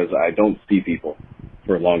 because I don't see people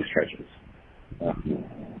for long stretches,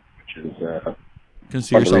 which is Consider part of the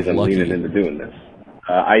yourself reason I'm lucky. leaning into doing this.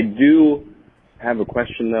 I do have a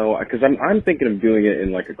question, though, because I'm thinking of doing it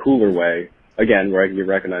in, like, a cooler way, again, where I can get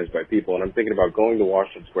recognized by people, and I'm thinking about going to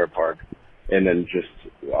Washington Square Park, and then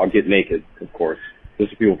I'll get naked, of course,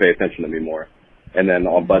 just so people pay attention to me more. And then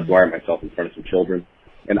I'll Bud Dwyer myself in front of some children.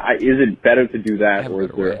 And is it better to do that, or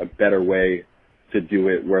is there a better way to do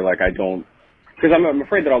it where, like, I don't... Because I'm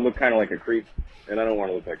afraid that I'll look kind of like a creep, and I don't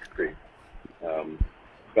want to look like a creep.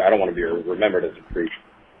 But I don't want to be remembered as a creep.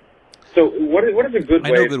 So what is a good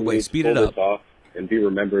way good way. to Speed pull it up. this off and be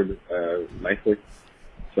remembered nicely?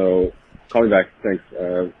 So call me back. Thanks.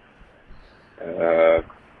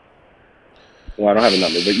 Well, I don't have a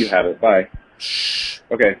number, but you have it. Bye.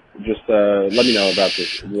 Okay, just let me know about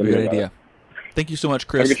this. Let me know Good about idea. it. Thank you so much, Have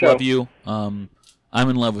a Chris. good show. Love you. I'm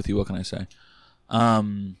in love with you. What can I say?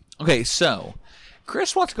 Okay, so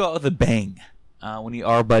Chris wants to go out with a bang when he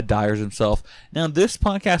Bud Dyers himself. Now, this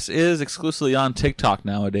podcast is exclusively on TikTok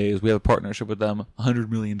nowadays. We have a partnership with them, $100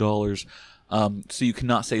 million. So you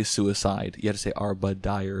cannot say suicide. You have to say Bud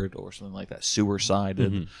Dyered or something like that.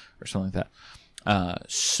 Sewer-sided or something like that.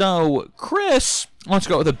 So Chris wants to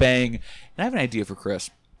go out with a bang, and I have an idea for Chris.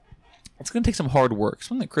 It's going to take some hard work,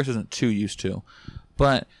 something that Chris isn't too used to.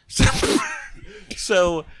 But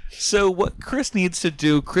so what Chris needs to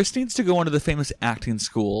do? Chris needs to go into the famous acting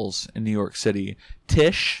schools in New York City.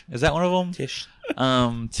 Tisch, is that one of them? Tisch.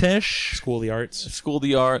 Tisch, School of the Arts. School of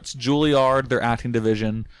the Arts, Juilliard, their acting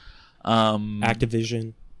division.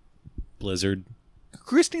 Activision. Blizzard.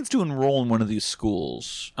 Chris needs to enroll in one of these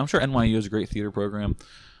schools. I'm sure NYU has a great theater program.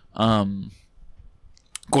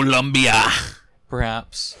 Columbia,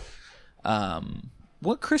 perhaps.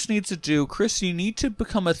 What Chris needs to do, Chris, you need to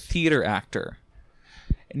become a theater actor.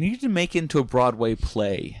 And you need to make it into a Broadway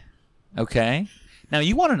play. Okay? Now,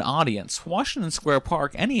 you want an audience. Washington Square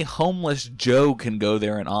Park, any homeless Joe can go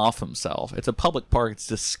there and off himself. It's a public park. It's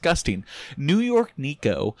disgusting. New York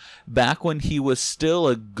Nico, back when he was still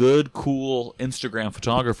a good, cool Instagram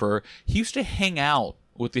photographer, he used to hang out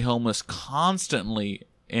with the homeless constantly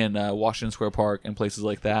in Washington Square Park and places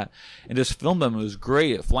like that, and just film them. It was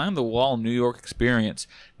great. Fly on the Wall New York experience.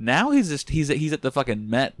 Now he's at the fucking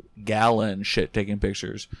Met Gala and shit taking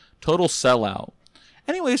pictures. Total sellout.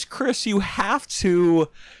 Anyways, Chris, you have to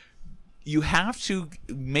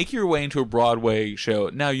make your way into a Broadway show.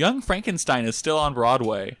 Now, Young Frankenstein is still on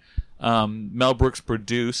Broadway. Mel Brooks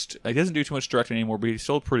produced. He doesn't do too much directing anymore, but he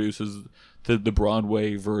still produces the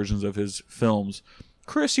Broadway versions of his films.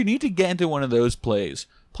 Chris, you need to get into one of those plays.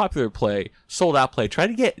 Popular play, sold out play. Try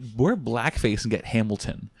to wear blackface and get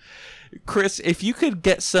Hamilton. Chris, if you could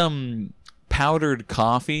get some powdered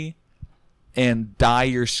coffee and dye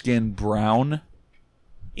your skin brown,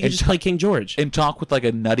 You can just play King George. and talk with like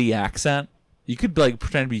a nutty accent. You could like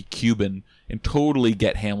pretend to be Cuban and totally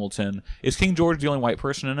get Hamilton. Is King George the only white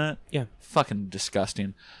person in it? Yeah. Fucking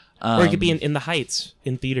disgusting. Or it could be in the Heights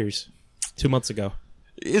in theaters 2 months ago.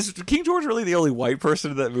 Is King George really the only white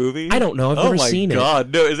person in that movie? I don't know. I've never seen Oh it. my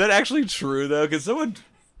god, no! Is that actually true though? Is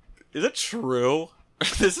that true?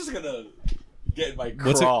 This is gonna get in my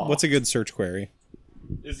craw. What's a good search query?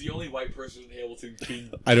 Is the only white person in Hamilton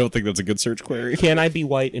King? I don't think that's a good search query. Can I be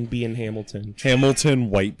white and be in Hamilton?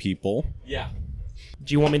 Hamilton white people. Yeah.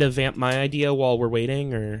 Do you want me to vamp my idea while we're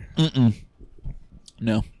waiting, or?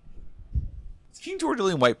 No. Is King George the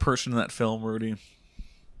only white person in that film, Rudy?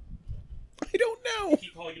 I don't know.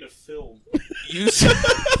 Keep calling it a film.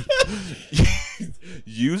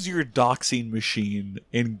 Use your doxing machine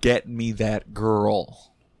and get me that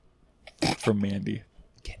girl. From Mandy.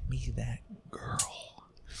 Get me that girl.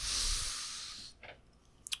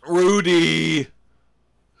 Rudy!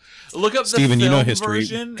 Look up Steven, the you film know history.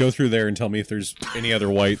 version. Go through there and tell me if there's any other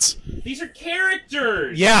whites. These are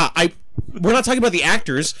characters. Yeah, we're not talking about the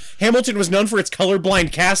actors. Hamilton was known for its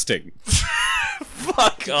colorblind casting.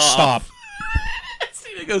 Fuck off. Stop.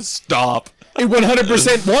 Steven goes, stop. It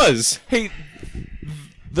 100% was. Hey,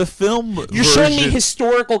 the film You're showing me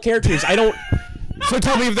historical characters. I don't. So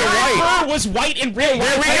tell me if they're white. Her was white in real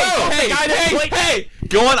life. There we go. Hey,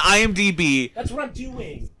 go on IMDb That's what I'm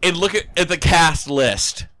doing. and look at the cast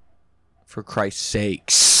list. For Christ's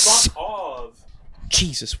sakes. Fuck off.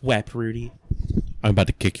 Jesus wept, Rudy. I'm about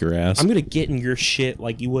to kick your ass. I'm gonna get in your shit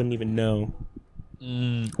like you wouldn't even know.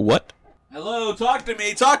 What? Hello, talk to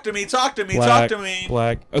me, talk to me, talk to me, Black, talk to me.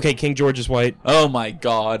 Black. Okay, King George is white. Oh my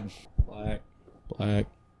god. Black. Black.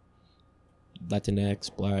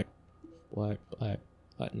 Latinx. Black. Black. Black.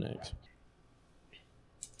 Latinx.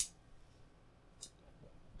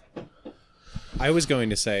 I was going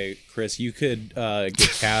to say, Chris, you could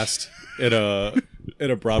get cast in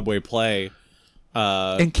a Broadway play.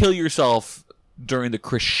 And kill yourself during the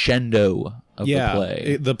crescendo of the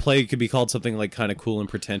play. The play could be called something like kind of cool and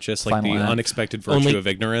pretentious, like Final The Act. Unexpected Virtue Only- of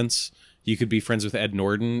Ignorance. You could be friends with Ed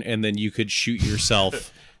Norton, and then you could shoot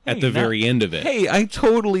yourself at the Hey, very end of it. Hey, I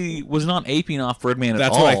totally was not aping off Birdman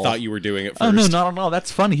That's at all. what I thought you were doing at first. Oh, no, not at all.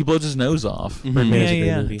 That's funny. He blows his nose off. Birdman is a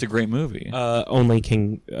great movie. It's a great movie. Only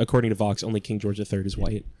King, according to Vox, only King George III is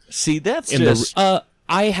white. See, that's In just...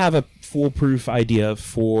 I have a foolproof idea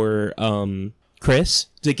for Chris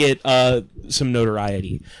to get some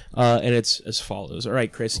notoriety, and it's as follows. All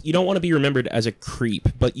right, Chris, you don't want to be remembered as a creep,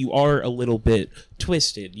 but you are a little bit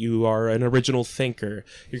twisted. You are an original thinker.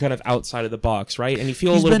 You're kind of outside of the box, right? And you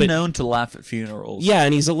feel He's a little been bit known to laugh at funerals. yeah,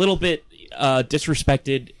 and he's a little bit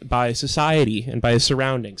disrespected by society and by his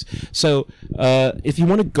surroundings. So if you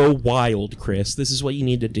want to go wild, Chris, this is what you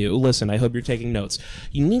need to do. Listen, I hope you're taking notes.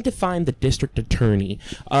 You need to find the district attorney.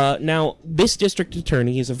 Now, this district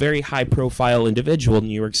attorney is a very high-profile individual in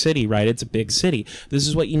New York City, right? It's a big city. This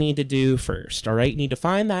is what you need to do first, all right? You need to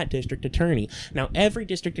find that district attorney. Now, every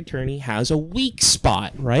district attorney has a weak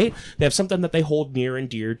spot, right? They have something that they hold near and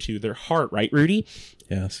dear to their heart, right, Rudy?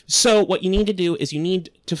 Yes. So what you need to do is you need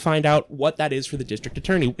to find out what that is for the district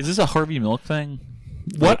attorney. Is this a Harvey Milk thing?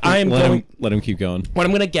 What I'm going Let him keep going. what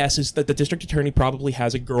I'm going to guess is that the district attorney probably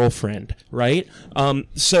has a girlfriend, right?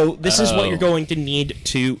 So this is what you're going to need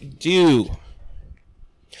to do.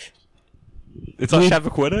 It's on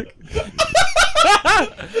Chappaquiddick?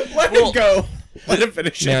 Let him go. Let him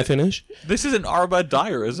finish May I it. finish? This isn't Arbad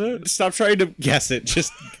Dyer, is it? Stop trying to guess it.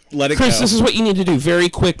 Just let it Chris, go. this is what you need to do very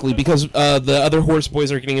quickly because the other horse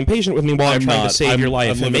boys are getting impatient with me while I'm I'm trying not. to save I'm- your life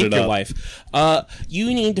I'm and living make it your up. life. You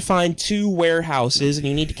need to find 2 warehouses and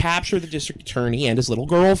you need to capture the district attorney and his little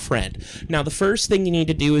girlfriend. Now, the first thing you need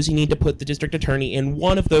to do is you need to put the district attorney in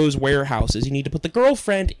one of those warehouses. You need to put the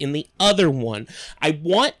girlfriend in the other one. I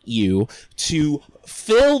want you to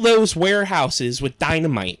fill those warehouses with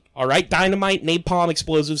dynamite. All right? Dynamite, napalm,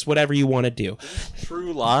 explosives, whatever you want to do.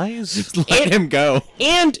 True Lies? Let him go.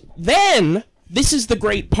 And then, this is the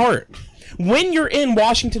great part. When you're in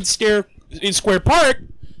Washington Square Park,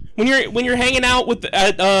 when you're hanging out with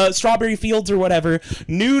at Strawberry Fields or whatever,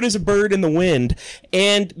 nude as a bird in the wind,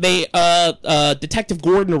 and they Detective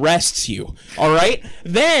Gordon arrests you. All right.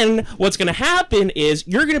 Then what's going to happen is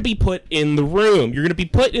you're going to be put in the room. You're going to be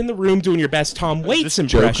put in the room doing your best Tom Waits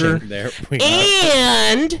impression, Joker? There we go.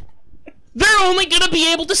 and they're only going to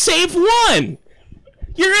be able to save one.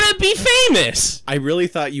 You're going to be famous. I really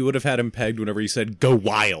thought you would have had him pegged whenever you said "go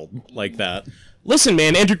wild" like that. Listen,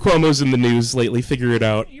 man, Andrew Cuomo's in the news lately. Figure it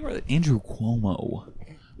out. You were Andrew Cuomo.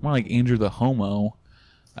 More like Andrew the Homo.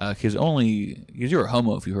 Because you're a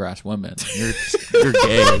homo if you harass women. You're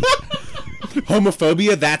gay.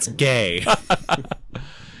 Homophobia, that's gay.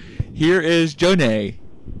 Here is Jonay.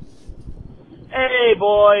 Hey,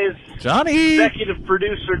 boys. Johnny. Executive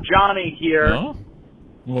producer Johnny here. Oh?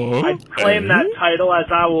 Whoa. I claim that title as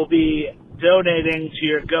I will be donating to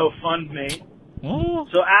your GoFundMe. Oh.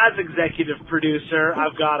 So as executive producer,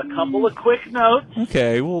 I've got a couple of quick notes.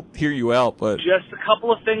 Okay, we'll hear you out, but Just a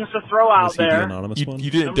couple of things to throw out Is he the there. anonymous you, one? you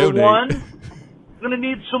didn't Number donate. one, I'm going to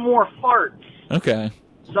need some more farts. Okay.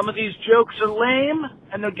 Some of these jokes are lame,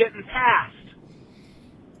 and they're getting passed.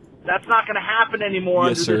 That's not going to happen anymore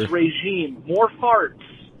Yes, under sir. this regime. More farts.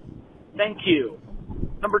 Thank you.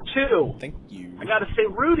 Number two, Thank you. I got to say,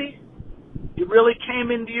 Rudy, you really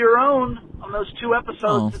came into your own on those 2 episodes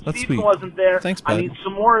Oh, that that's Steven sweet. wasn't there. Thanks, I bud. need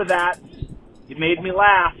some more of that. You made me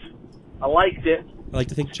laugh. I liked it. I like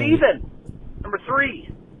to think Johnny. Steven, number 3,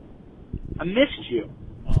 I missed you.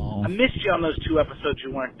 Oh, I missed you on those 2 episodes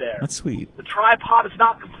you weren't there. that's sweet. The tripod is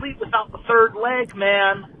not complete without the third leg,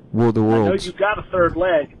 man. World of I know Worlds. you got a third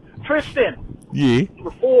leg. Tristan, Yeah.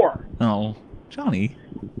 number 4, Oh, Johnny.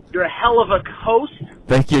 you're a hell of a host,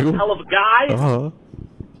 Thank you. hell of a guy. Uh-huh.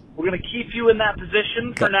 We're going to keep you in that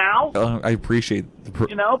position for now. I appreciate the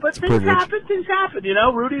You know, but it's a things privilege. happen. Things happen. You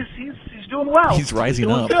know, Rudy's he's doing well. He's rising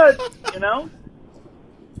doing up. good. You know.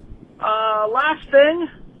 Last thing,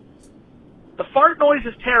 the fart noise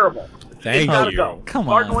is terrible. Thank It's gotta you. go. Come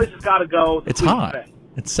Fart on. noise has got to go. It's Please hot. thing.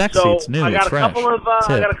 It's sexy. So it's new. I got it's a fresh. couple of That's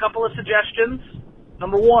I it. got a couple of suggestions.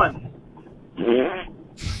 Number 1. Okay,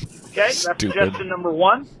 that's Stupid. suggestion number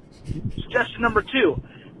 1. Suggestion number 2.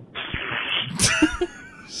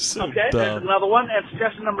 So Okay, there's dumb. another one. And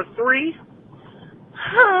suggestion number 3.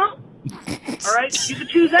 All right, you can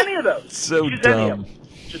choose any of those. So choose any of dumb. them.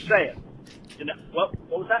 Just saying. You know, what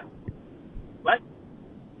was that? What?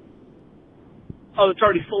 Oh, it's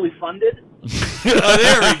already fully funded. Oh,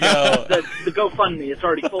 there we go. The GoFundMe, it's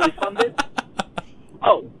already fully funded.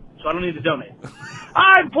 Oh, so I don't need to donate. All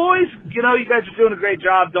right, boys. You know, you guys are doing a great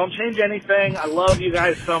job. Don't change anything. I love you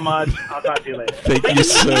guys so much. I'll talk to you later. Thank you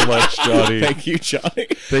so much, Johnny. Thank you, Johnny.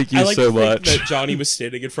 Thank you I like so to think much. that Johnny was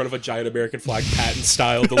standing in front of a giant American flag, patent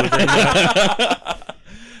style, delivering that.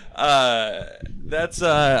 That's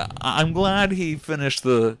I'm glad he finished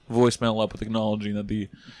the voicemail up with acknowledging that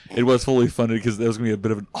it was fully funded, because there was gonna be a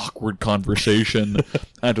bit of an awkward conversation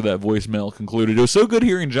after that voicemail concluded. It was so good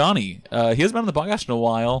hearing Johnny. He hasn't been on the podcast in a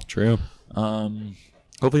while. True.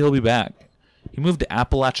 Hopefully he'll be back. He moved to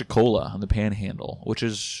Apalachicola on the Panhandle, which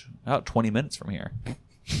is about 20 minutes from here.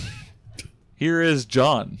 Here is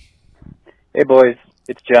John. Hey boys,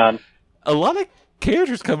 it's John. A lot of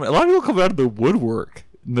characters coming. A lot of people coming out of the woodwork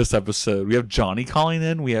in this episode. We have Johnny calling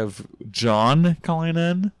in. We have John calling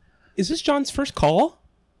in. Is this John's first call?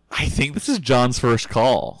 I think this is John's first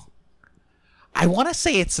call. I want to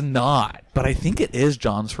say it's not, but I think it is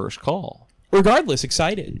John's first call. Regardless,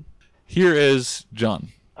 excited. Here is John.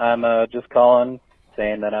 I'm just calling,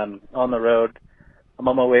 saying that I'm on the road. I'm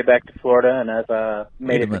on my way back to Florida, and I've Wait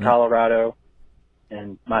made a it to minute. Colorado.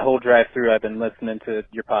 And my whole drive through, I've been listening to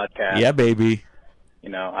your podcast. Yeah, baby. You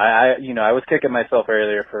know, I was kicking myself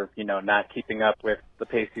earlier for not keeping up with the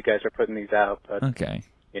pace you guys are putting these out, but Okay.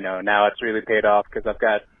 now it's really paid off because I've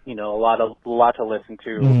got a lot to listen to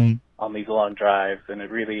Mm-hmm. on these long drives, and it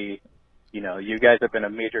really. You guys have been a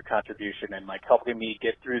major contribution in helping me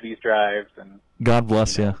get through these drives and God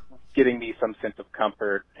bless you. getting me some sense of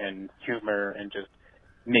comfort and humor and just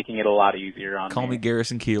making it a lot easier on Call me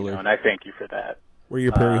Garrison Keeler. and I thank you for that. We're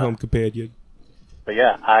your Prairie Home companion. But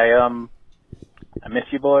yeah, I miss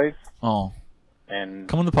you boys, Oh, and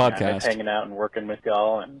come on the I podcast. miss hanging out and working with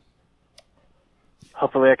y'all, and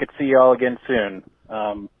hopefully I could see y'all again soon.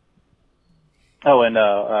 And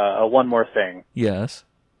one more thing. Yes.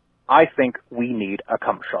 I think we need a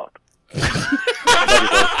cum shot.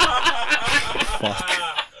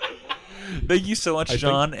 Thank you so much,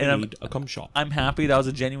 John. And I'm a cum shot. I'm happy that was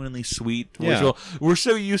a genuinely sweet Yeah. voicemail. We're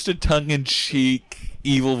so used to tongue-in-cheek,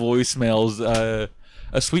 evil voicemails.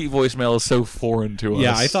 A sweet voicemail is so foreign to us.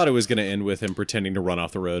 Yeah, I thought it was going to end with him pretending to run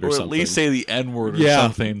off the road or, or something. at least say the N-word or Yeah.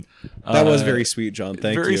 something. That was very sweet, John.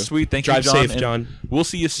 Thank you. Very sweet. Thank Drive you, John. safe, And John. We'll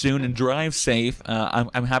see you soon, and drive safe.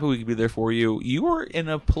 I'm happy we could be there for you. You were in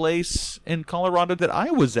a place in Colorado that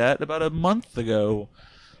I was at about a month ago.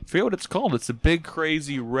 I forget what it's called. It's the big,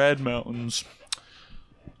 crazy red mountains.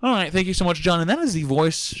 All right. Thank you so much, John. And that is the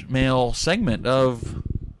voicemail segment of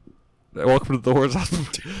Welcome to the Horse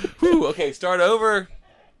Hospital. Whew, okay, start over.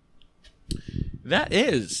 That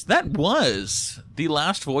was the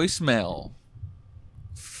last voicemail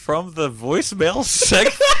from the voicemail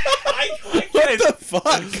segment. What the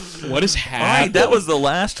fuck? What is All happening? right, that was the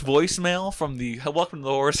last voicemail from the Welcome to the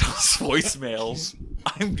Horse House voicemails.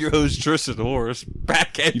 I'm your host, Tristan Horse,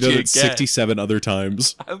 back at You you done again. it 67 other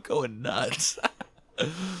times. I'm going nuts.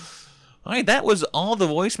 All right, that was all the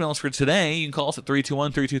voicemails for today. You can call us at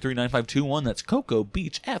 321-323-9521. That's Cocoa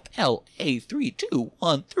Beach, FLA,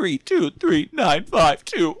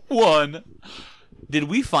 321-323-9521. Did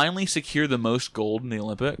we finally secure the most gold in the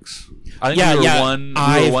Olympics? I think we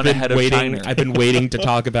were one ahead of China. I've been waiting to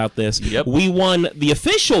talk about this. Yep. We won the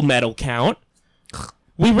official medal count.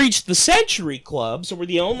 We reached the Century Club, so we're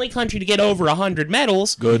the only country to get over 100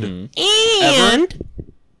 medals. Good. And...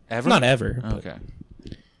 Ever? Not ever. but Okay.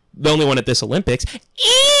 The only one at this Olympics.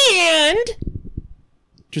 And...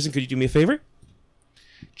 Tristan, could you do me a favor?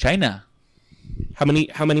 China. How many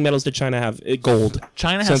medals did China have? Gold.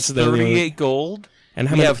 China has Since they're the only- 38 gold. And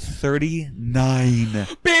how We many? have 39 Bam,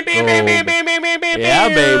 gold. bam, bam, bam, bam, bam, bam, bam, Yeah,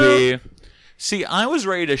 bam. baby. See, I was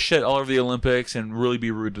ready to shit all over the Olympics and really be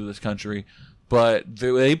rude to this country, but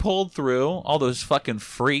they pulled through. All those fucking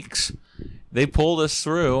freaks, they pulled us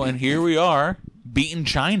through, and here we are, beating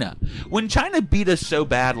China. When China beat us so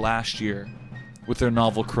bad last year with their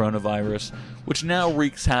novel coronavirus, which now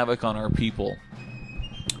wreaks havoc on our people,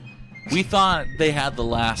 we thought they had the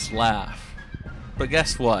last laugh. But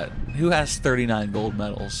guess what? Who has 39 gold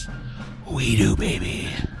medals? We do, baby.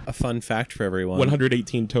 A fun fact for everyone.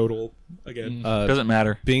 118 total again. Doesn't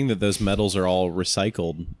matter. Being that those metals are all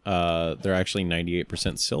recycled, they're actually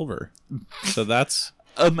 98% silver. So that's...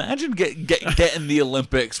 Imagine getting the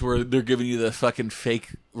Olympics where they're giving you the fucking fake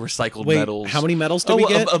recycled Wait, medals. how many medals did we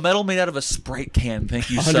get? A medal made out of a Sprite can.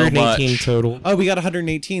 Thank you so 118 much. total. Oh, we got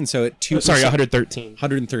 118, so at 2%... Sorry, 113.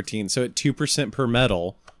 113, so at 2% per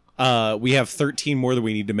medal, we have 13 more than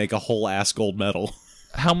we need to make a whole ass gold medal.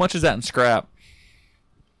 How much is that in scrap?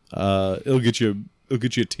 It'll get you a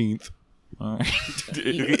teenth. All right.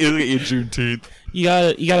 It'll get you Juneteenth. You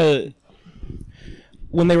gotta.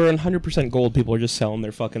 When they were 100% gold, people are just selling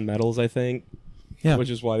their fucking medals, I think. Yeah. Which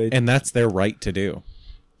is why they. And that's their right to do.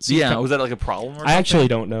 Yeah, was that like a problem or something? I actually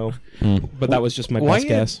don't know, but that was just my best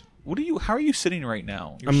guess. How are you sitting right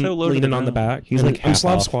now? You're I'm so low to leaning the on the ground. back. He's and like I'm half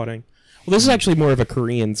Slav off. squatting. Well, this is actually more of a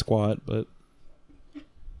Korean squat, but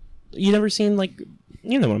you never seen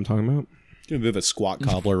you know what I'm talking about. Doing a bit of a squat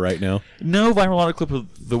cobbler right now. No viral clip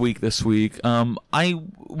of the week this week. We're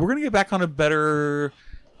gonna get back on a better.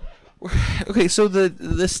 Okay, so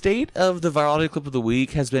the state of the virality clip of the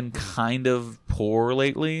week has been kind of poor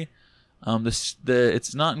lately.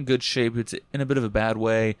 It's not in good shape. It's in a bit of a bad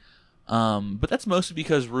way. But that's mostly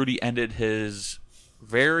because Rudy ended his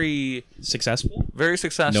very Successful.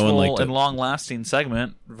 successful No one liked and it. long-lasting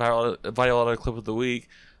segment, viral clip of the week,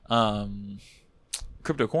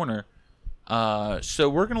 Crypto Corner. So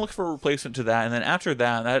we're going to look for a replacement to that, and then after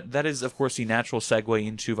that is, of course, the natural segue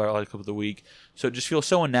into Viral Clip of the Week. So it just feels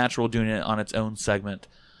so unnatural doing it on its own segment.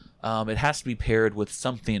 It has to be paired with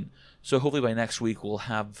something. So hopefully by next week we'll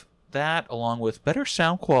have that, along with better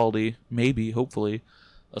sound quality, maybe, hopefully.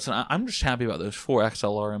 Listen, I'm just happy about those 4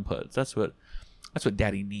 XLR inputs. That's what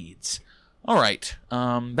Daddy needs. All right,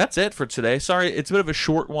 that's it for today. Sorry, it's a bit of a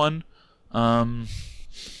short one.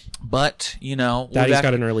 But, we'll Daddy's back-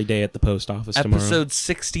 got an early day at the post office tomorrow. Episode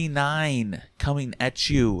 69 coming at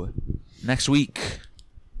you next week.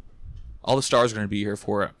 All the stars are going to be here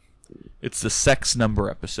for it. It's the sex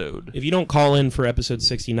number episode. If you don't call in for episode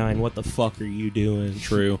 69, what the fuck are you doing?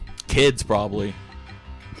 True. Kids, probably.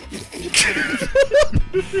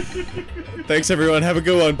 Thanks, everyone. Have a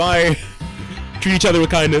good one. Bye. Treat each other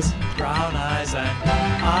with kindness. Brown eyes and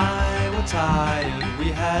I were tired. We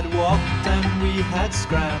had walked and we had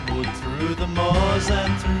scrambled through the moors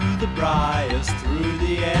and through the briars, through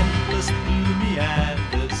the endless blue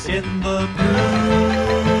meanders in the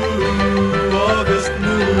blue August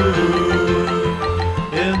noon.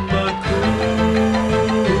 In the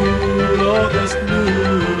cool August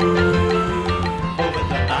noon. Over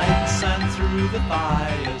the nights and through the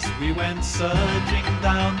fires, we went surging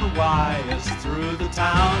down the wires, through the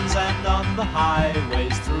towns and on the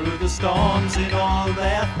highways, through the storms in all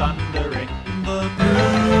their thundering. In the blue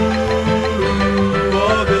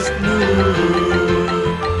August noon.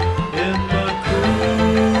 In the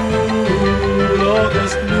cool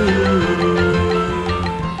August noon.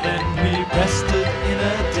 Then we rested in a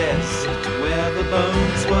desert where the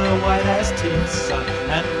bones were white as teeth, son,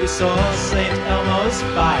 and we saw St. Elmo's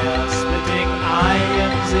fire.